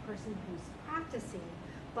only for the person who's practicing,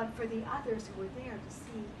 but for the others who are there to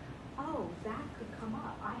see, oh, that could come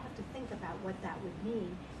up. I have to think about what that would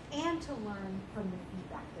mean, and to learn from the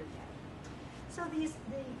feedback they're getting. So the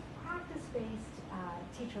practice-based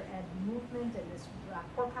teacher ed movement and this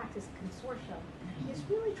core practice consortium is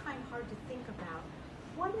really trying hard to think about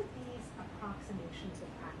what do these approximations of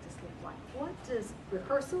practice look like? What does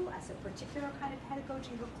rehearsal as a particular kind of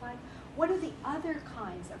pedagogy look like? What are the other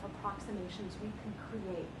kinds of approximations we can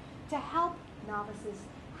create to help novices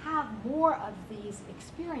have more of these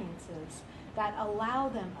experiences that allow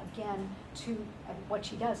them, again, to, and what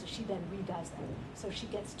she does is she then redoes them. So she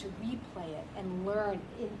gets to replay it and learn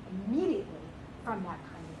immediately from that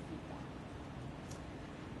kind of feedback.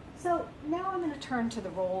 So now I'm going to turn to the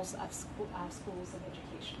roles of schools of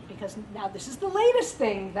education, because now this is the latest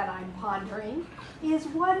thing that I'm pondering, is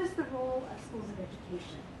what is the role of schools of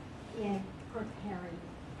education in preparing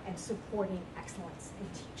and supporting excellence in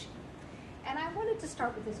teaching. And I wanted to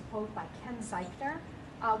start with this quote by Ken Zeichner,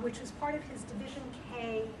 which was part of his Division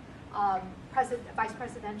K vice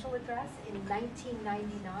presidential address in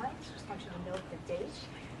 1999. Just want you to note the date.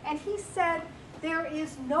 And he said, "There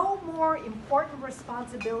is no more important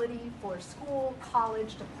responsibility for a school,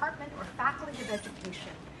 college, department, or faculty of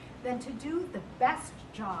education than to do the best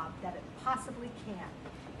job that it possibly can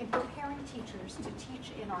in preparing teachers to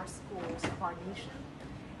teach in our schools of our nation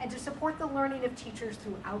and to support the learning of teachers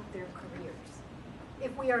throughout their careers.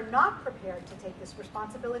 If we are not prepared to take this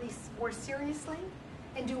responsibility more seriously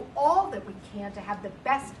and do all that we can to have the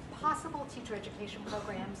best possible teacher education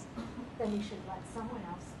programs, then we should let someone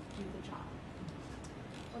else do the job."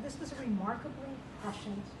 Well, this was a remarkably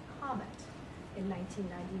prescient comment in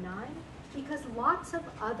 1999 because lots of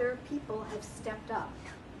other people have stepped up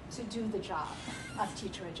to do the job of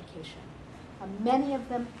teacher education, many of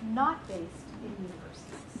them not based in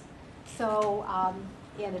universities. So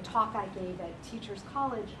in a talk I gave at Teachers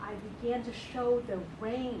College, I began to show the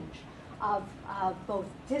range of both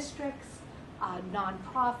districts,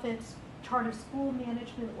 nonprofits, charter school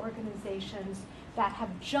management organizations that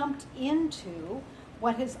have jumped into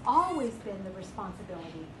what has always been the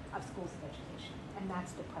responsibility of schools of education, and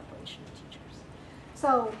that's the preparation of teachers.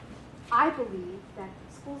 So I believe that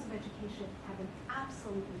schools of education have an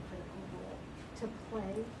absolutely critical role to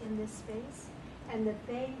play in this space, and that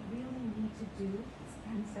they really need to do, as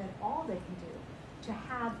Pam said, all they can do to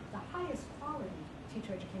have the highest quality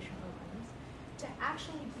teacher education programs, to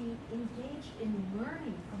actually be engaged in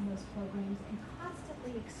learning from those programs and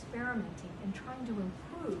constantly experimenting and trying to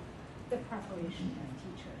improve the preparation of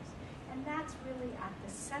teachers. And that's really at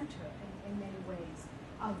the center, in many ways,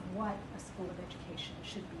 of what a school of education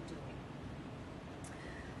should be doing.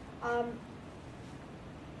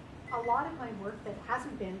 A lot of my work that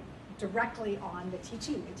hasn't been directly on the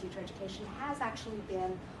teaching in teacher education has actually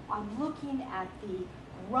been on looking at the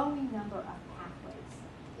growing number of pathways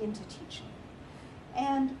into teaching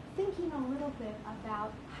and thinking a little bit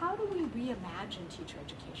about how do we reimagine teacher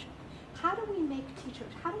education? How do we make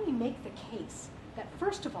the case that,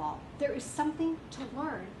 first of all, there is something to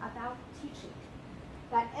learn about teaching,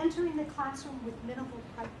 that entering the classroom with minimal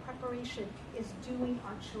preparation is doing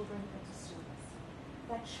our children a disservice,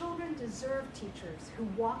 that children deserve teachers who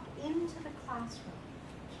walk into the classroom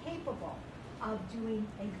capable of doing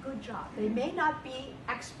a good job. They may not be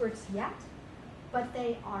experts yet, but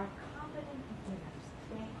they are competent beginners.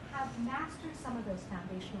 They have mastered some of those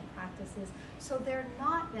foundational practices, so they're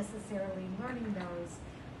not necessarily learning those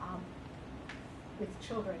with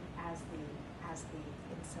children as the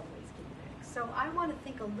in some ways guinea pigs. So I want to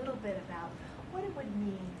think a little bit about what it would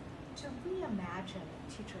mean to reimagine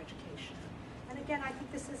teacher education. And again, I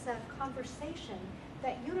think this is a conversation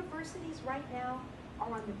that universities right now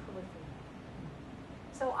are on the periphery.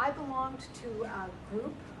 So I belonged to a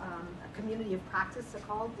group, a community of practice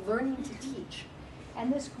called Learning to Teach.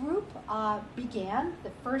 And this group began,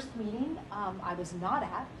 the first meeting I was not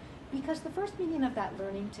at, because the first meeting of that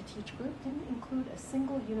Learning to Teach group didn't include a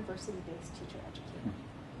single university-based teacher educator.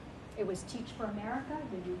 It was Teach for America,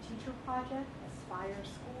 the New Teacher Project, Aspire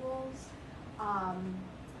Schools. I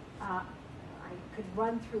could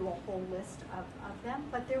run through a whole list of them,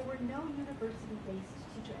 but there were no university-based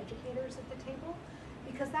teacher educators at the table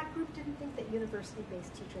because that group didn't think that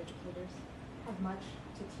university-based teacher educators had much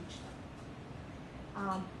to teach them.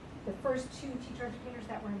 The first two teacher educators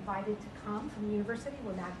that were invited to come from the university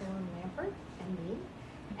were Magdalene Lampert and me.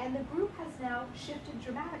 And the group has now shifted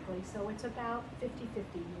dramatically, so it's about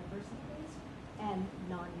 50-50 university-based and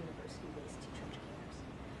non-university-based teacher educators.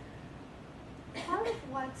 Part of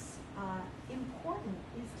what's important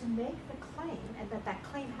is to make the claim, and that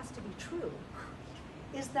claim has to be true,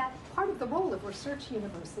 is that part of the role of research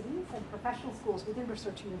universities and professional schools within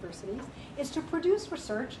research universities is to produce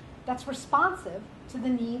research that's responsive to the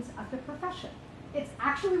needs of the profession. It's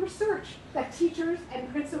actually research that teachers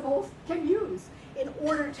and principals can use in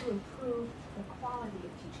order to improve the quality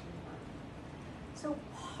of teaching and learning. So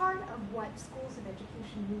part of what schools of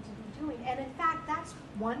education need to be doing, and in fact that's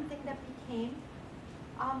one thing that became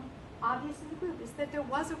obvious in the group, is that there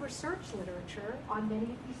was a research literature on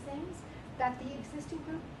many of these things that the existing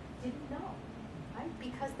group didn't know, right?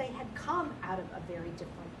 Because they had come out of a very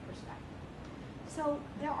different perspective. So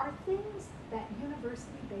there are things that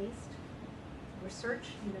university-based,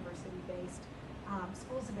 research university-based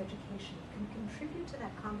schools of education can contribute to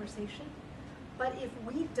that conversation, but if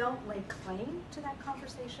we don't lay claim to that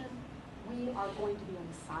conversation, we are going to be on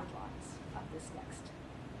the sidelines of this next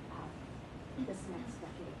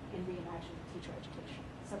decade in reimagining teacher education.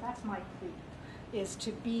 So that's my plea, is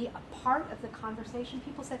to be a part of the conversation.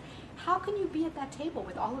 People said, how can you be at that table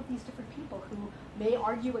with all of these different people who may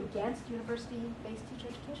argue against university-based teacher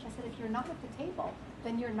education? I said, if you're not at the table,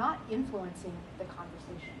 then you're not influencing the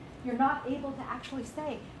conversation. You're not able to actually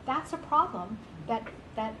say, that's a problem that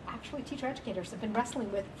actually teacher educators have been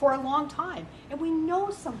wrestling with for a long time, and we know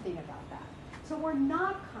something about that. So we're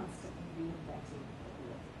not constantly reinventing the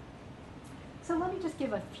wheel. So let me just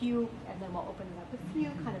give a few, and then we'll open it up, a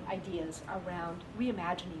few kind of ideas around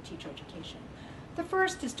reimagining teacher education. The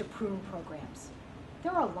first is to prune programs.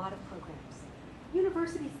 There are a lot of programs.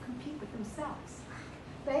 Universities compete with themselves.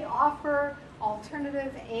 They offer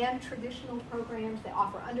alternative and traditional programs. They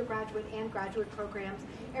offer undergraduate and graduate programs.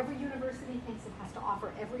 Every university thinks it has to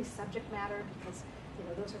offer every subject matter because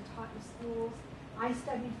those are taught in schools. I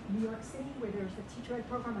studied New York City, where there's a teacher ed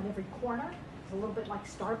program on every corner. It's a little bit like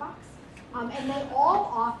Starbucks. And they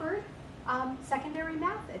all offered secondary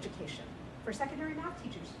math education for secondary math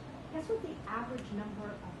teachers. Guess what the average number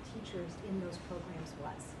of teachers in those programs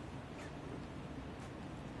was?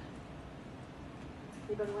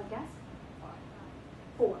 Anybody want to guess?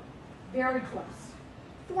 4. Very close.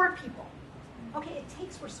 4 people. Okay, it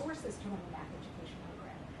takes resources to run a math education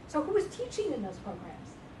program. So who is teaching in those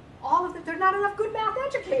programs? All of them. There are not enough good math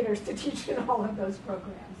educators to teach in all of those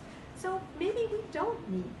programs. So maybe we don't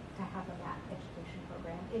need to have a math education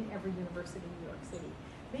program in every university in New York City.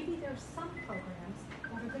 Maybe there's some programs that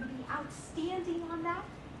are going to be outstanding on that,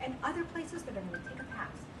 and other places that are going to take a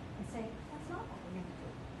pass and say, that's not what we're going to do,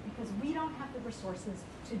 because we don't have the resources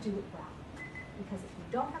to do it well. Because if you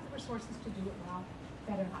don't have the resources to do it well,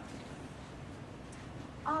 better not to do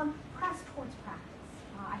it. Press towards practice.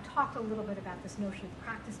 I talked a little bit about this notion of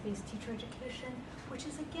practice-based teacher education, which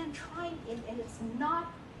is again trying, and it's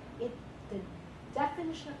not, the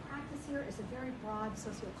definition of practice here is a very broad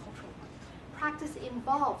sociocultural one. Practice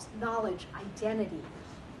involves knowledge, identity,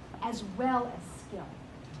 as well as skill.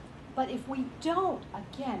 But if we don't,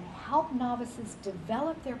 again, help novices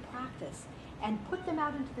develop their practice and put them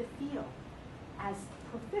out into the field as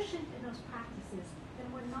proficient in those practices,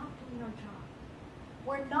 then we're not doing our job.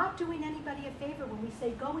 We're not doing anybody a favor when we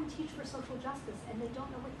say, go and teach for social justice, and they don't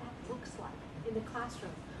know what that looks like in the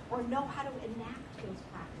classroom, or know how to enact those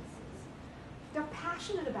practices. They're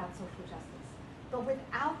passionate about social justice, but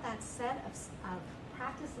without that set of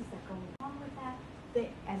practices that go along with that,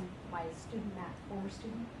 and my student, former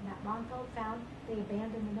student, Matt Ronfeld, found they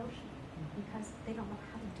abandon the notion because they don't know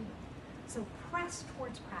how to do it. So press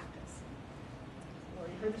towards practice. Or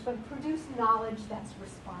you heard this one, produce knowledge that's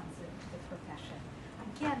responsive to the profession.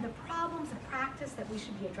 Again, the problems of practice that we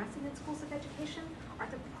should be addressing in schools of education are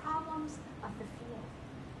the problems of the field.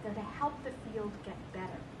 They're to help the field get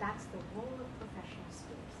better. That's the role of professional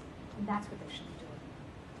schools, and that's what they should be doing.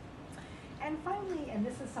 And finally, and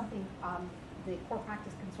this is something the Core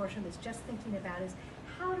Practice Consortium is just thinking about, is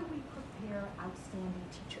how do we prepare outstanding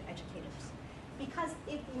teacher educators? Because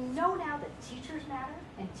if we know now that teachers matter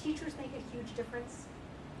and teachers make a huge difference,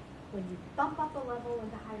 when you bump up a level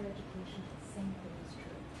into higher education, the same thing is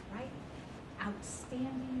true, right?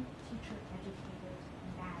 Outstanding teacher educators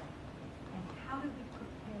matter. And how do we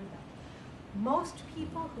prepare them? Most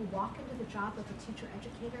people who walk into the job of a teacher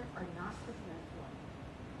educator are not prepared for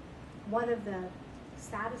it. One of the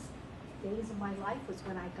saddest days of my life was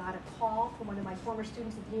when I got a call from one of my former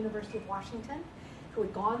students at the University of Washington who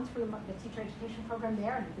had gone through the teacher education program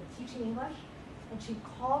there and had been teaching English. And she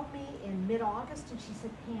called me in mid-August and she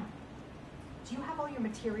said, Pam, do you have all your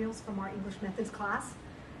materials from our English methods class?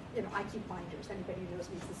 You know, I keep binders. Anybody who knows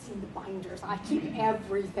me has seen the binders. I keep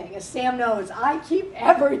everything. As Sam knows, I keep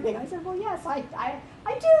everything. I said, well, yes, I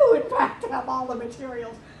do, in fact, have all the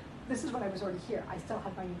materials. This is when I was already here. I still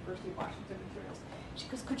had my University of Washington materials. She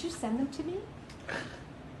goes, could you send them to me?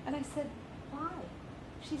 And I said, why?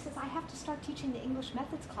 She says, I have to start teaching the English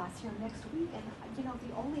methods class here next week, and you know,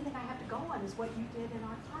 the only thing I have to go on is what you did in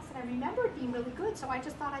our class. And I remember it being really good, so I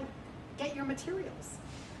just thought I'd get your materials.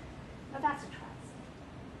 Now that's a travesty.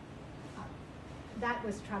 That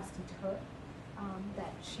was a travesty to her,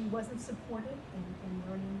 that she wasn't supported in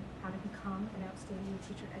learning how to become an outstanding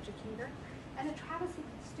teacher educator, and a travesty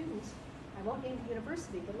to the students. I won't name the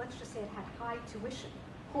university, but let's just say it had high tuition,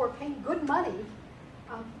 who are paying good money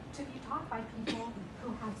to be taught by people who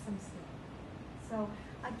have some skill. So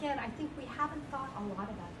again, I think we haven't thought a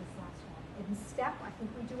lot about this last one. In STEP, I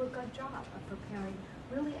think we do a good job of preparing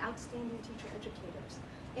really outstanding teacher educators,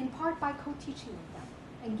 in part by co-teaching with them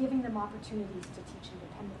and giving them opportunities to teach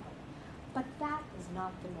independently. But that is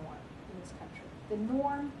not the norm in this country. The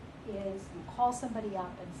norm is you call somebody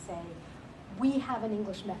up and say, we have an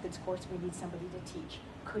English methods course, we need somebody to teach.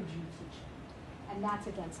 Could you teach it? And that's,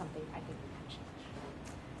 again, something I think we can change.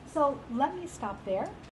 So let me stop there.